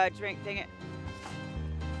 Or drink, dang it.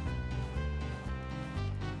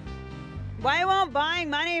 Why won't buying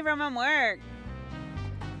money from him work?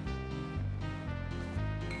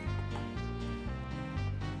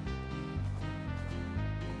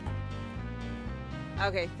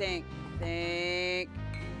 Okay, think.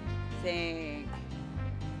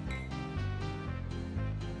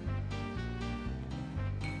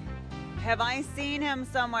 Have I seen him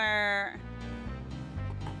somewhere?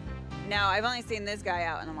 No, I've only seen this guy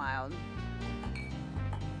out in the wild.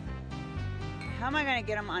 How am I gonna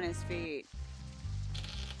get him on his feet?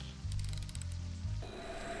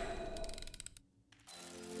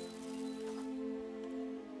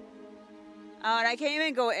 Oh, and I can't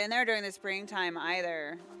even go in there during the springtime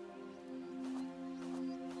either.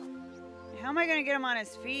 How am I gonna get him on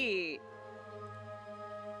his feet?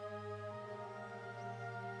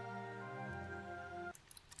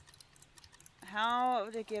 How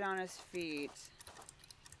to get on his feet?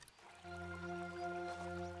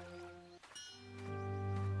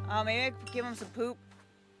 Oh, maybe I could give him some poop.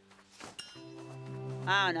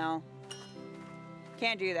 I don't know.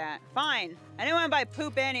 Can't do that. Fine. I didn't want to buy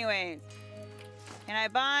poop anyways. Can I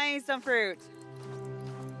buy some fruit?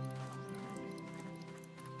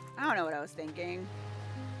 I don't know what I was thinking.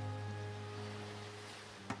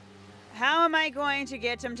 How am I going to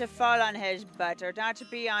get him to fall on his butt or not to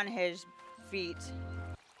be on his feet?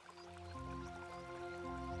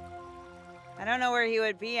 I don't know where he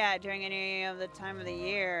would be at during any of the time of the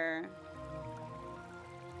year.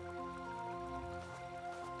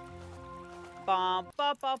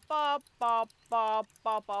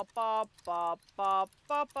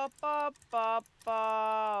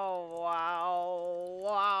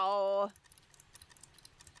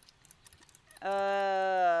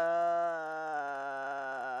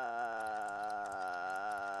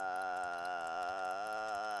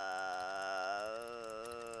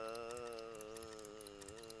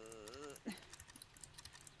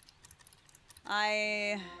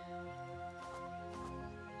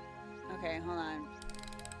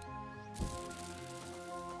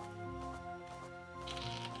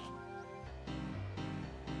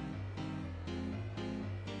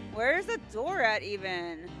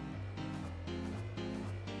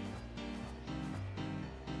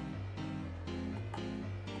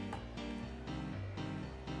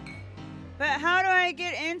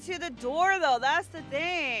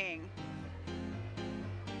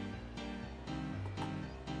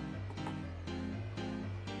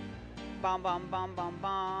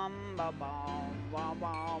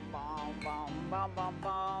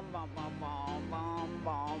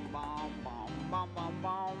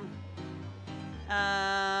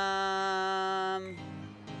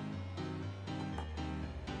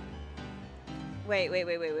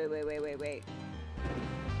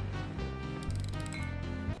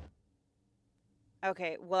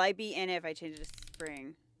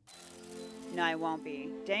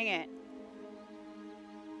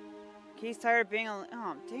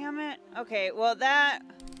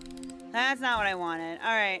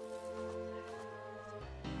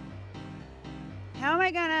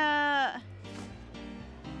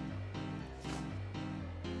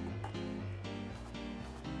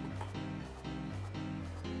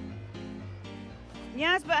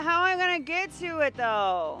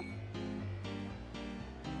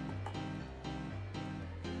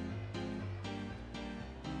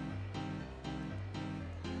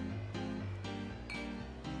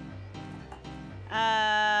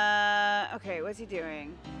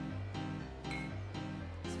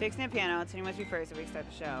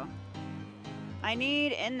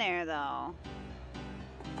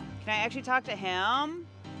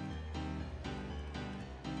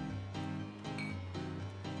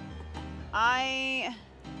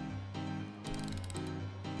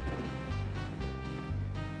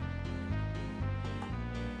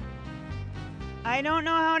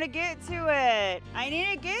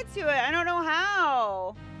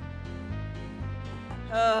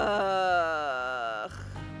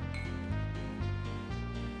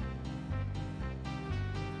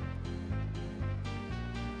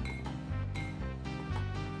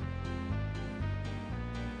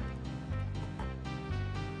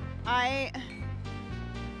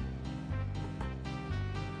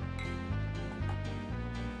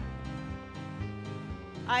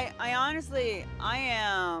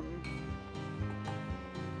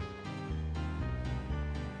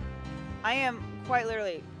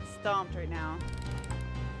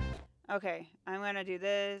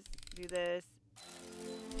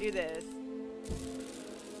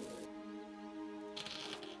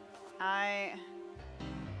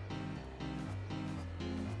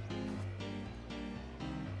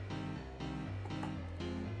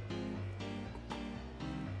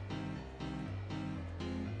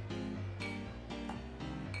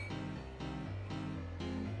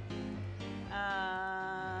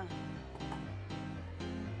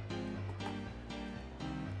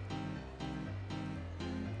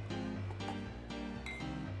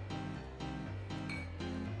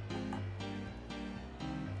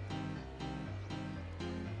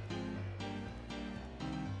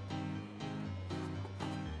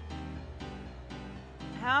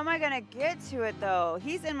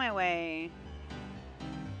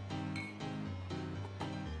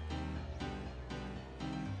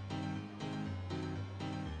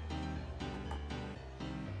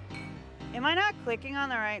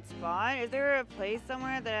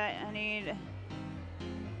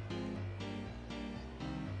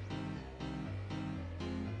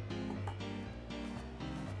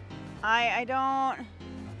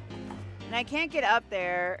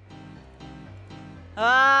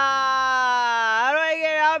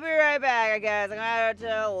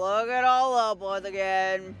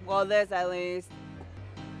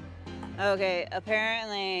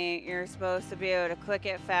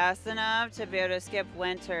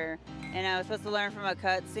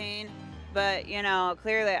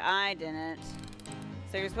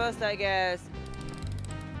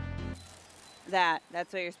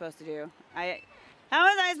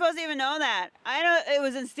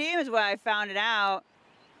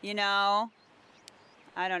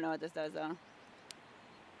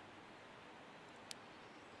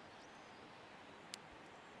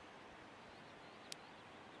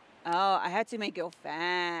 Oh, I had to make it go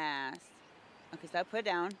fast. Okay, so I put it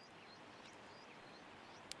down.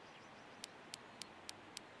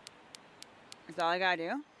 Is that all I gotta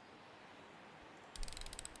do?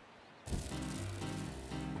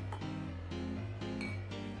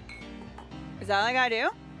 Is that all I gotta do?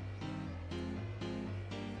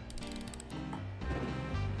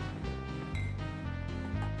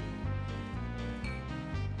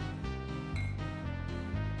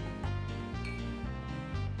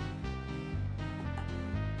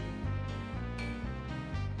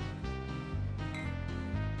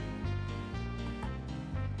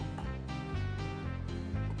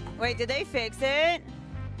 Wait, did they fix it?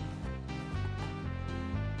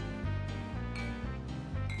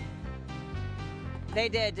 They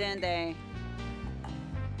did, didn't they?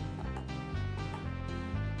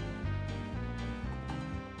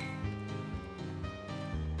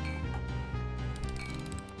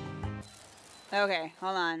 Okay,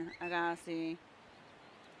 hold on. I gotta see.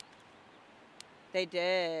 They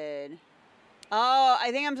did. Oh,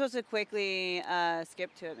 I think I'm supposed to quickly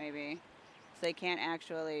skip to it maybe. So they can't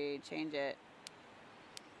actually change it.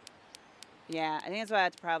 Yeah, I think that's what I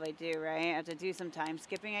have to probably do, right? I have to do some time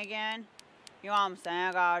skipping again. You know what I'm saying?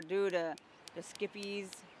 I gotta do the skippies.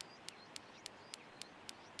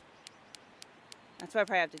 That's what I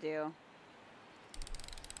probably have to do.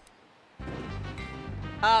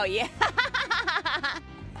 Oh, yeah.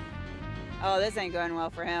 Oh, this ain't going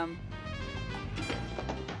well for him.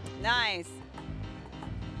 Nice.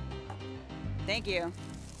 Thank you,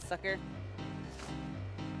 sucker.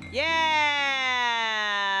 Yeah!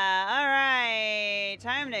 All right.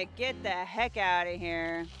 Time to get the heck out of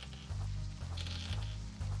here.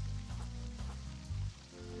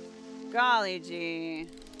 Golly gee.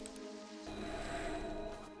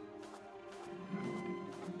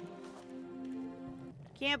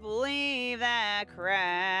 Can't believe that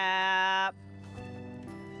crap.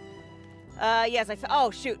 Yes,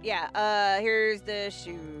 oh, shoot, yeah. Here's the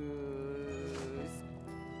shoes.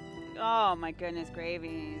 Oh, my goodness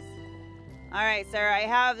gravies. All right, sir, I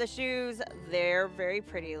have the shoes. They're very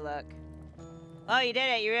pretty, look. Oh, you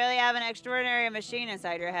did it. You really have an extraordinary machine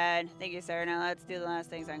inside your head. Thank you, sir. Now let's do the last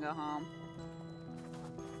thing so I can go home.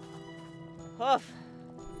 Oof.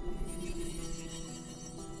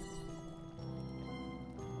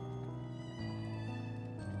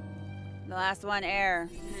 The last one, air.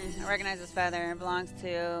 I recognize this feather. It belongs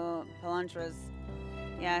to Peluntra's.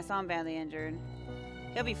 Yeah, I saw him badly injured.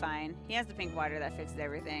 He'll be fine. He has the pink water that fixes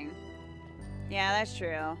everything. Yeah, that's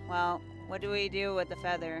true. Well, what do we do with the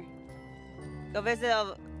feather? Go visit...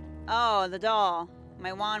 Oh, the doll.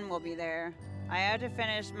 My wand will be there. I have to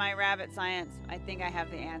finish my rabbit science. I think I have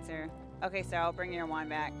the answer. Okay, so I'll bring your wand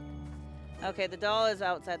back. Okay, the doll is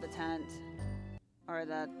outside the tent. Or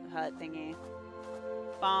the hut thingy.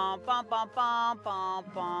 Bum, bum, bum, bum, bum,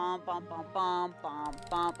 bum, bum, bum, bum, bum,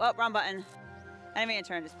 bum. Oh, wrong button. I didn't mean to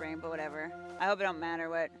turn to spring, but whatever. I hope it don't matter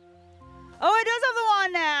what... Oh, it does have the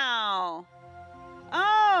wand now!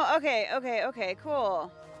 Oh, okay, okay, okay,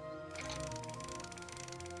 cool.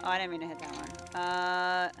 Oh, I didn't mean to hit that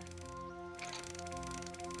one.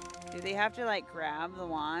 Do they have to, like, grab the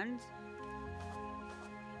wand?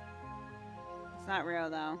 It's not real,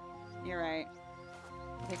 though. You're right.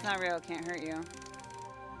 If it's not real, it can't hurt you.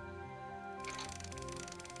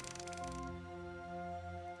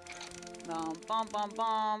 Bum, bum, bum,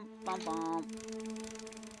 bum, bum, bum.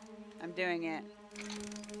 I'm doing it.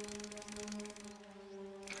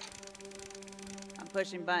 I'm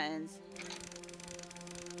pushing buttons.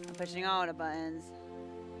 I'm pushing all the buttons.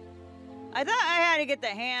 I thought I had to get the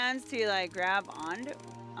hands to like grab onto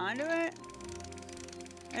it.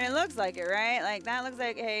 And it looks like it, right? Like that looks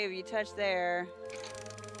like, hey, if you touch there.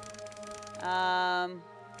 To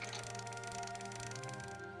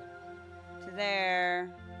there.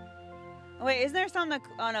 Oh, wait, isn't there something?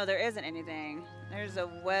 Oh no, there isn't anything. There's a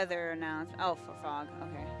weather announcement. Oh, for fog.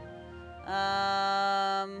 Okay.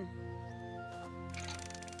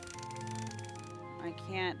 I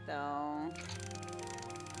can't though.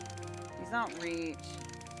 He's not reach.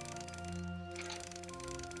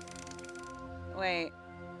 Wait,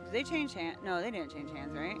 did they change hands? No, they didn't change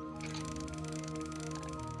hands, right?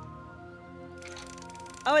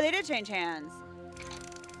 Oh, they did change hands.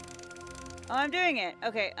 Oh, I'm doing it.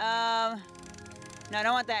 Okay, no, I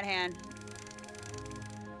don't want that hand.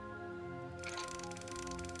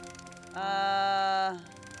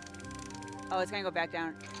 Oh, it's gonna go back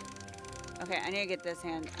down. Okay, I need to get this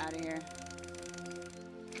hand out of here.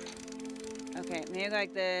 Okay, maybe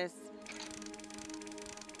like this.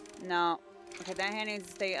 No. Okay, that hand needs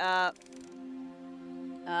to stay up.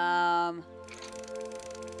 I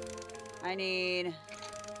need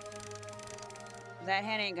That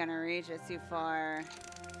hand ain't gonna reach it too far.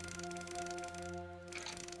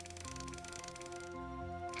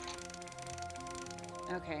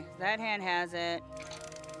 Okay, that hand has it.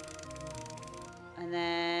 And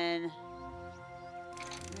then...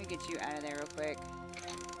 Let me get you out of there real quick.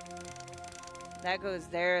 That goes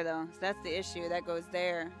there, though. So that's the issue. That goes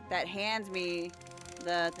there. That hands me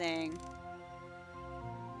the thing.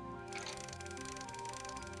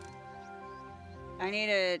 I need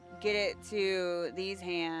to get it to these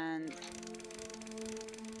hands.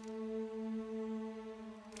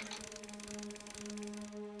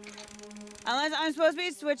 Unless I'm supposed to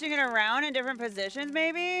be switching it around in different positions,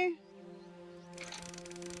 maybe?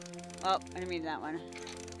 Oh, I didn't mean that one.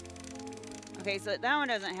 Okay, so that one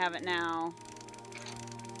doesn't have it now.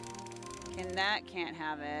 And that can't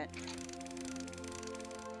have it.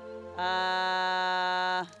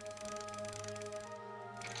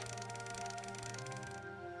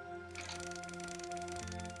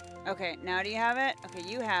 Okay, now do you have it? Okay,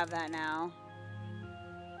 you have that now.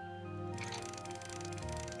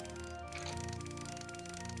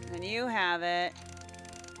 And you have it.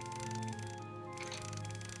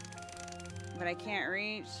 But I can't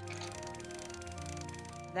reach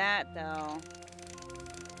that, though.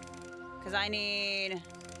 Because I need...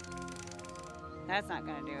 That's not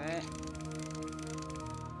going to do it.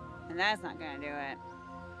 And that's not going to do it.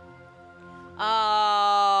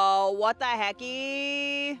 Oh, what the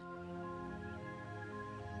hecky?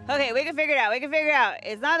 Okay, we can figure it out. We can figure it out.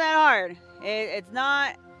 It's not that hard. It's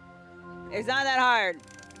not that hard.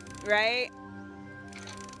 Right?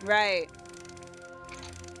 Right.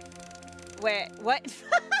 Wait, what?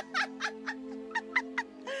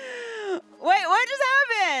 Wait, what just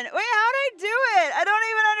happened? Wait, how did I do it? I don't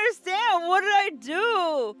even understand. What did I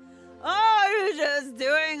do? Oh, I was just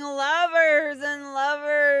doing lovers and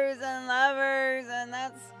lovers and lovers, and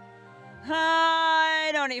that's... I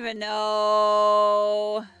don't even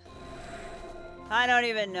know. I don't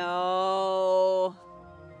even know.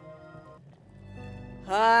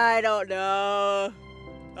 I don't know.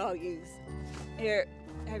 Oh, use. Here,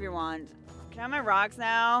 have your wand. Can I have my rocks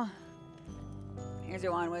now? Here's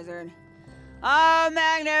your wand, wizard. Oh,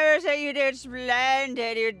 magnificent, you did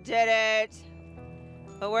splendid, you did it.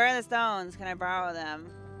 But where are the stones? Can I borrow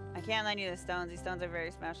them? I can't lend you the stones. These stones are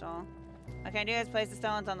very special. What I can do is place the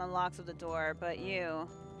stones on the locks of the door, but you're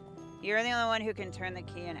the only one who can turn the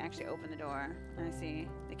key and actually open the door. I see.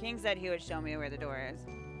 The king said he would show me where the door is.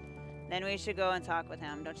 Then we should go and talk with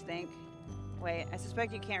him, don't you think? Wait, I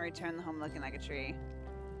suspect you can't return the home looking like a tree.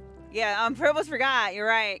 Yeah, Purple's forgot. You're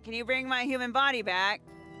right. Can you bring my human body back?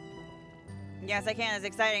 Yes, I can. It's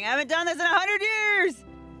exciting. I haven't done this in 100 years!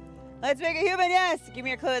 Let's make a human, yes! Give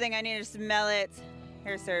me your clothing. I need to smell it.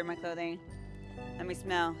 Here, sir, my clothing. Let me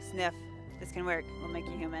smell. Sniff. This can work. We'll make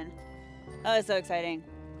you human. Oh, it's so exciting.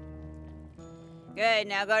 Good.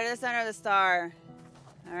 Now go to the center of the star.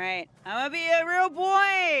 All right. I'm going to be a real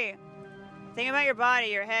boy! Think about your body,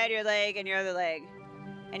 your head, your leg, and your other leg.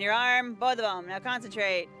 And your arm, both of them. Now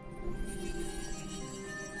concentrate.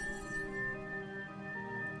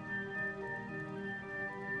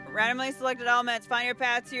 Randomly selected elements. Find your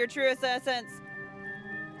path to your truest essence.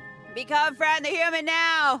 Become Fran the human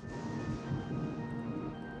now!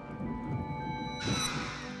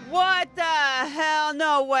 What the hell?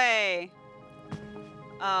 No way!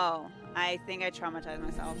 Oh, I think I traumatized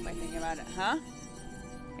myself by thinking about it. Huh?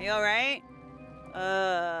 Are you alright?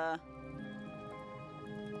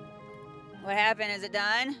 What happened? Is it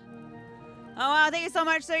done? Oh wow, thank you so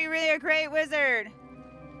much, sir. You're really a great wizard.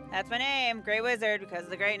 That's my name, Great Wizard, because of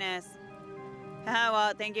the greatness. Haha,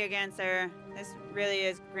 well, thank you again, sir. This really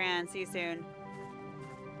is grand. See you soon.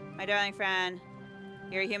 My darling Fran,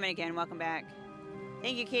 you're a human again. Welcome back.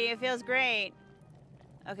 Thank you, Kitty. It feels great.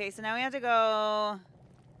 Okay, so now we have to go...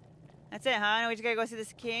 That's it, huh? Now we just gotta go see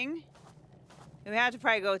this king? We have to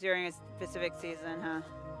probably go during a specific season, huh?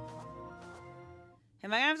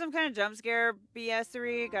 Am I gonna have some kind of jump scare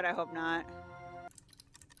BS-ery? God, I hope not.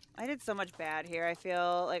 I did so much bad here. I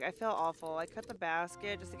feel awful. I cut the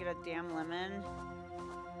basket just to get a damn lemon.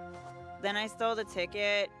 Then I stole the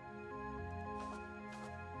ticket.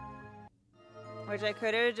 Which I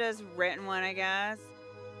could have just written one, I guess.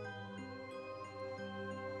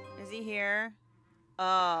 Is he here?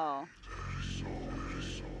 Oh.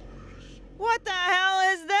 What the hell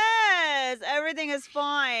is this? Everything is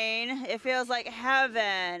fine. It feels like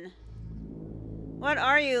heaven. What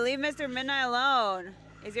are you? Leave Mr. Midnight alone.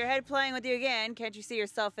 Is your head playing with you again? Can't you see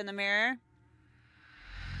yourself in the mirror?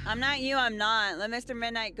 I'm not you, I'm not. Let Mr.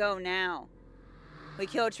 Midnight go now. We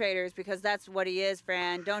kill traitors because that's what he is,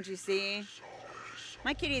 Fran. Don't you see?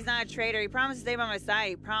 My kitty's not a traitor. He promised to stay by my side.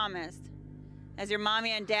 He promised. as your mommy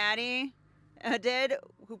and daddy did,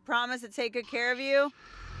 who promised to take good care of you.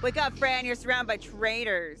 Wake up, Fran. You're surrounded by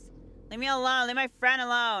traitors. Leave me alone. Leave my friend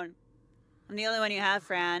alone. I'm the only one you have,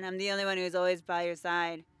 Fran. I'm the only one who's always by your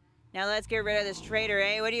side. Now let's get rid of this traitor,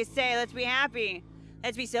 eh? What do you say? Let's be happy.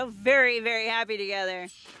 Let's be so very, very happy together.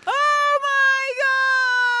 Oh my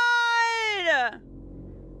God!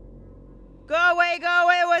 Go away,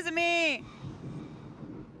 it wasn't me!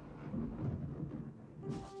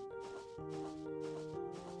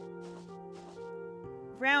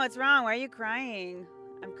 Fran, what's wrong? Why are you crying?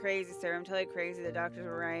 I'm crazy, sir. I'm totally crazy. The doctors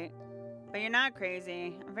were right. But you're not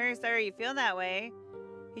crazy. I'm very sorry you feel that way.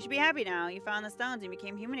 You should be happy now. You found the stones and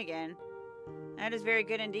became human again. That is very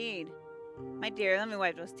good indeed. My dear, let me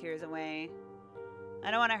wipe those tears away.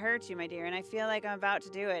 I don't want to hurt you, my dear, and I feel like I'm about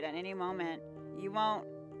to do it at any moment. You won't.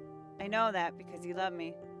 I know that because you love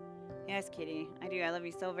me. Yes, Kitty, I do. I love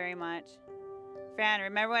you so very much. Fran,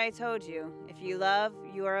 remember what I told you. If you love,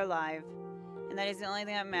 you are alive. And that is the only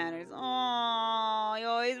thing that matters. Oh, you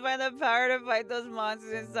always find the power to fight those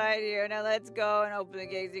monsters inside you. Now let's go and open the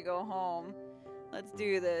gates and go home. Let's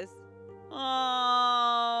do this. Oh.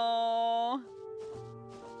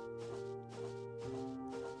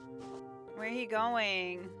 Where are you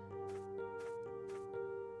going?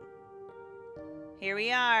 Here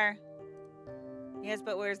we are. Yes,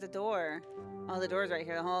 but where's the door? Oh, the door's right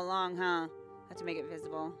here the whole along, huh? Have to make it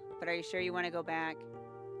visible. But are you sure you want to go back?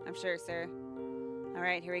 I'm sure, sir. All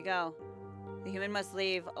right, here we go. The human must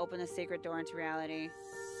leave. Open the sacred door into reality.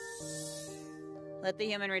 Let the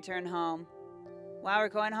human return home. Wow, we're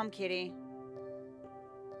going home, Kitty.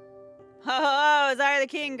 Oh, Zara the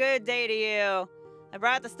King, good day to you. I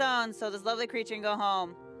brought the stones so this lovely creature can go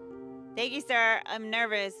home. Thank you, sir. I'm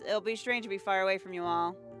nervous. It'll be strange to be far away from you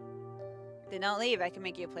all. Then don't leave. I can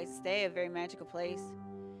make you a place to stay, a very magical place.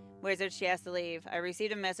 Wizard, she has to leave. I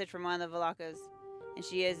received a message from one of the Valakas, and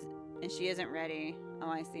she isn't ready. Oh,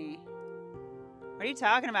 I see. What are you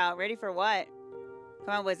talking about? Ready for what?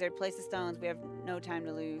 Come on, wizard. Place the stones. We have no time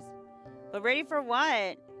to lose. But ready for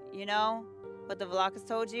what? You know, what the Valakas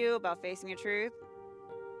told you about facing your truth?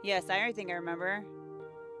 Yes, I think I remember.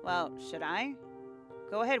 Well, should I?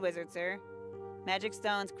 Go ahead, wizard, sir. Magic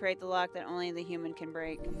stones create the lock that only the human can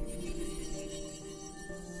break.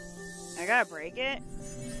 I gotta break it?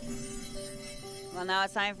 Well, now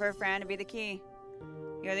it's time for Fran to be the key.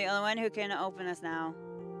 You're the only one who can open this now.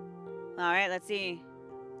 Alright, let's see.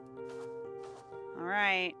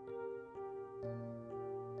 Alright.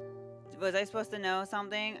 Was I supposed to know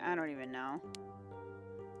something? I don't even know.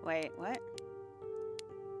 Wait, what?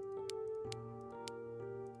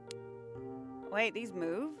 Wait, these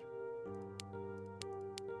move?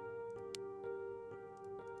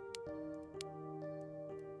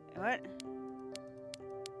 What?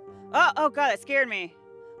 Oh god, that scared me.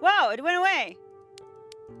 Whoa, it went away.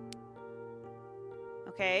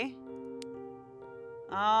 Okay.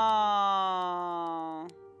 Oh.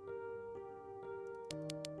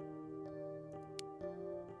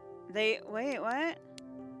 Wait, what?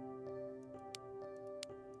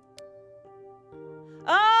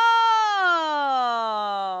 Oh!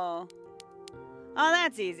 Oh,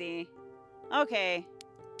 that's easy. Okay.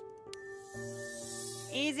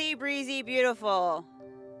 Easy, breezy, beautiful.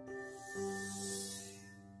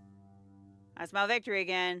 I smell victory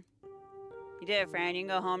again. You did it, Fran. You can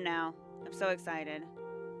go home now. I'm so excited.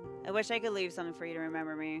 I wish I could leave something for you to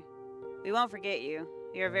remember me. We won't forget you.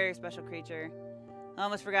 You're a very special creature. I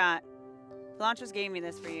almost forgot. Philanthropist gave me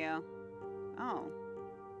this for you. Oh.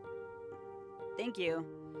 Thank you.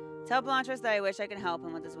 Tell Philanthropist that I wish I could help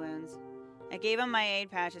him with his wounds. I gave him my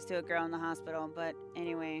aid patches to a girl in the hospital, but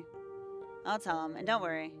anyway. I'll tell him, and don't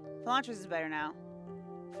worry. Philanthropist is better now.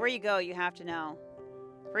 Before you go, you have to know.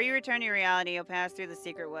 Before you return to your reality, you'll pass through the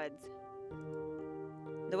secret woods.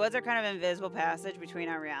 The woods are kind of an invisible passage between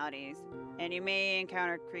our realities, and you may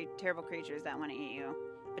encounter terrible creatures that want to eat you.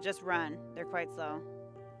 But just run. They're quite slow.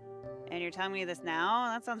 And you're telling me this now?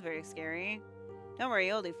 That sounds very scary. Don't worry,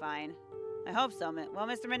 you'll do fine. I hope so. Well,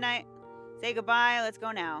 Mr. Midnight, say goodbye. Let's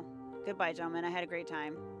go now. Goodbye, gentlemen. I had a great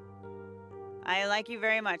time. I like you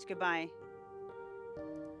very much. Goodbye.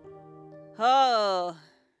 Oh.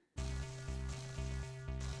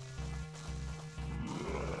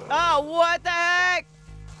 Oh, what the heck?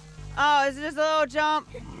 Oh, is it just a little jump?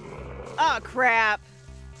 Oh, crap.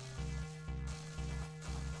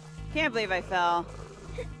 Can't believe I fell.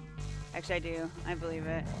 Actually, I do. I believe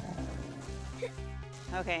it.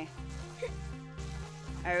 Okay.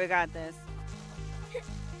 Alright, we got this.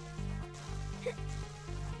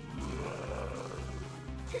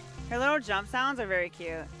 Her little jump sounds are very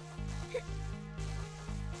cute.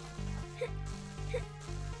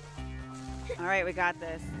 All right, we got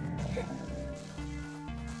this.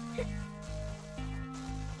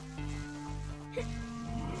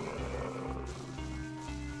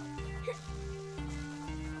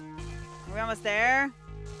 Are we almost there?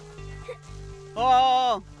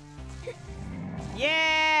 Oh!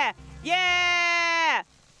 Yeah! Yeah!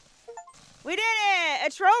 We did it! A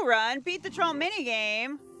troll run. Beat the troll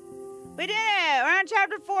minigame. We did it! We're on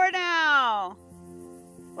chapter 4 now.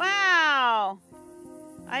 Wow!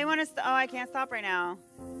 I want to. Oh, I can't stop right now.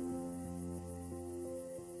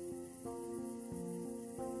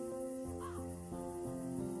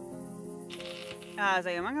 I was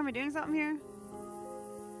like, am I gonna be doing something here?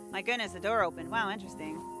 My goodness, the door opened. Wow,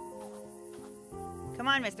 interesting. Come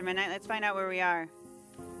on, Mr. Midnight. Let's find out where we are.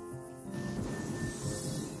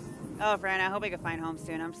 Oh, Fran, I hope I can find home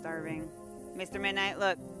soon. I'm starving. Mr. Midnight,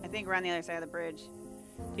 look. I think we're on the other side of the bridge.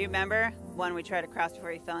 Do you remember? One we tried to cross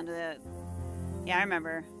before he fell into the... Yeah, I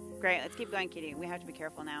remember. Great. Let's keep going, Kitty. We have to be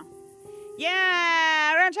careful now.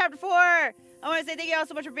 Yeah! We're on chapter 4! I want to say thank you all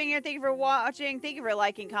so much for being here. Thank you for watching. Thank you for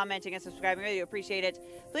liking, commenting, and subscribing. I really appreciate it.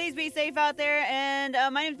 Please be safe out there. And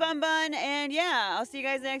my name's Bun Bun. And yeah, I'll see you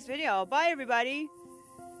guys in the next video. Bye, everybody.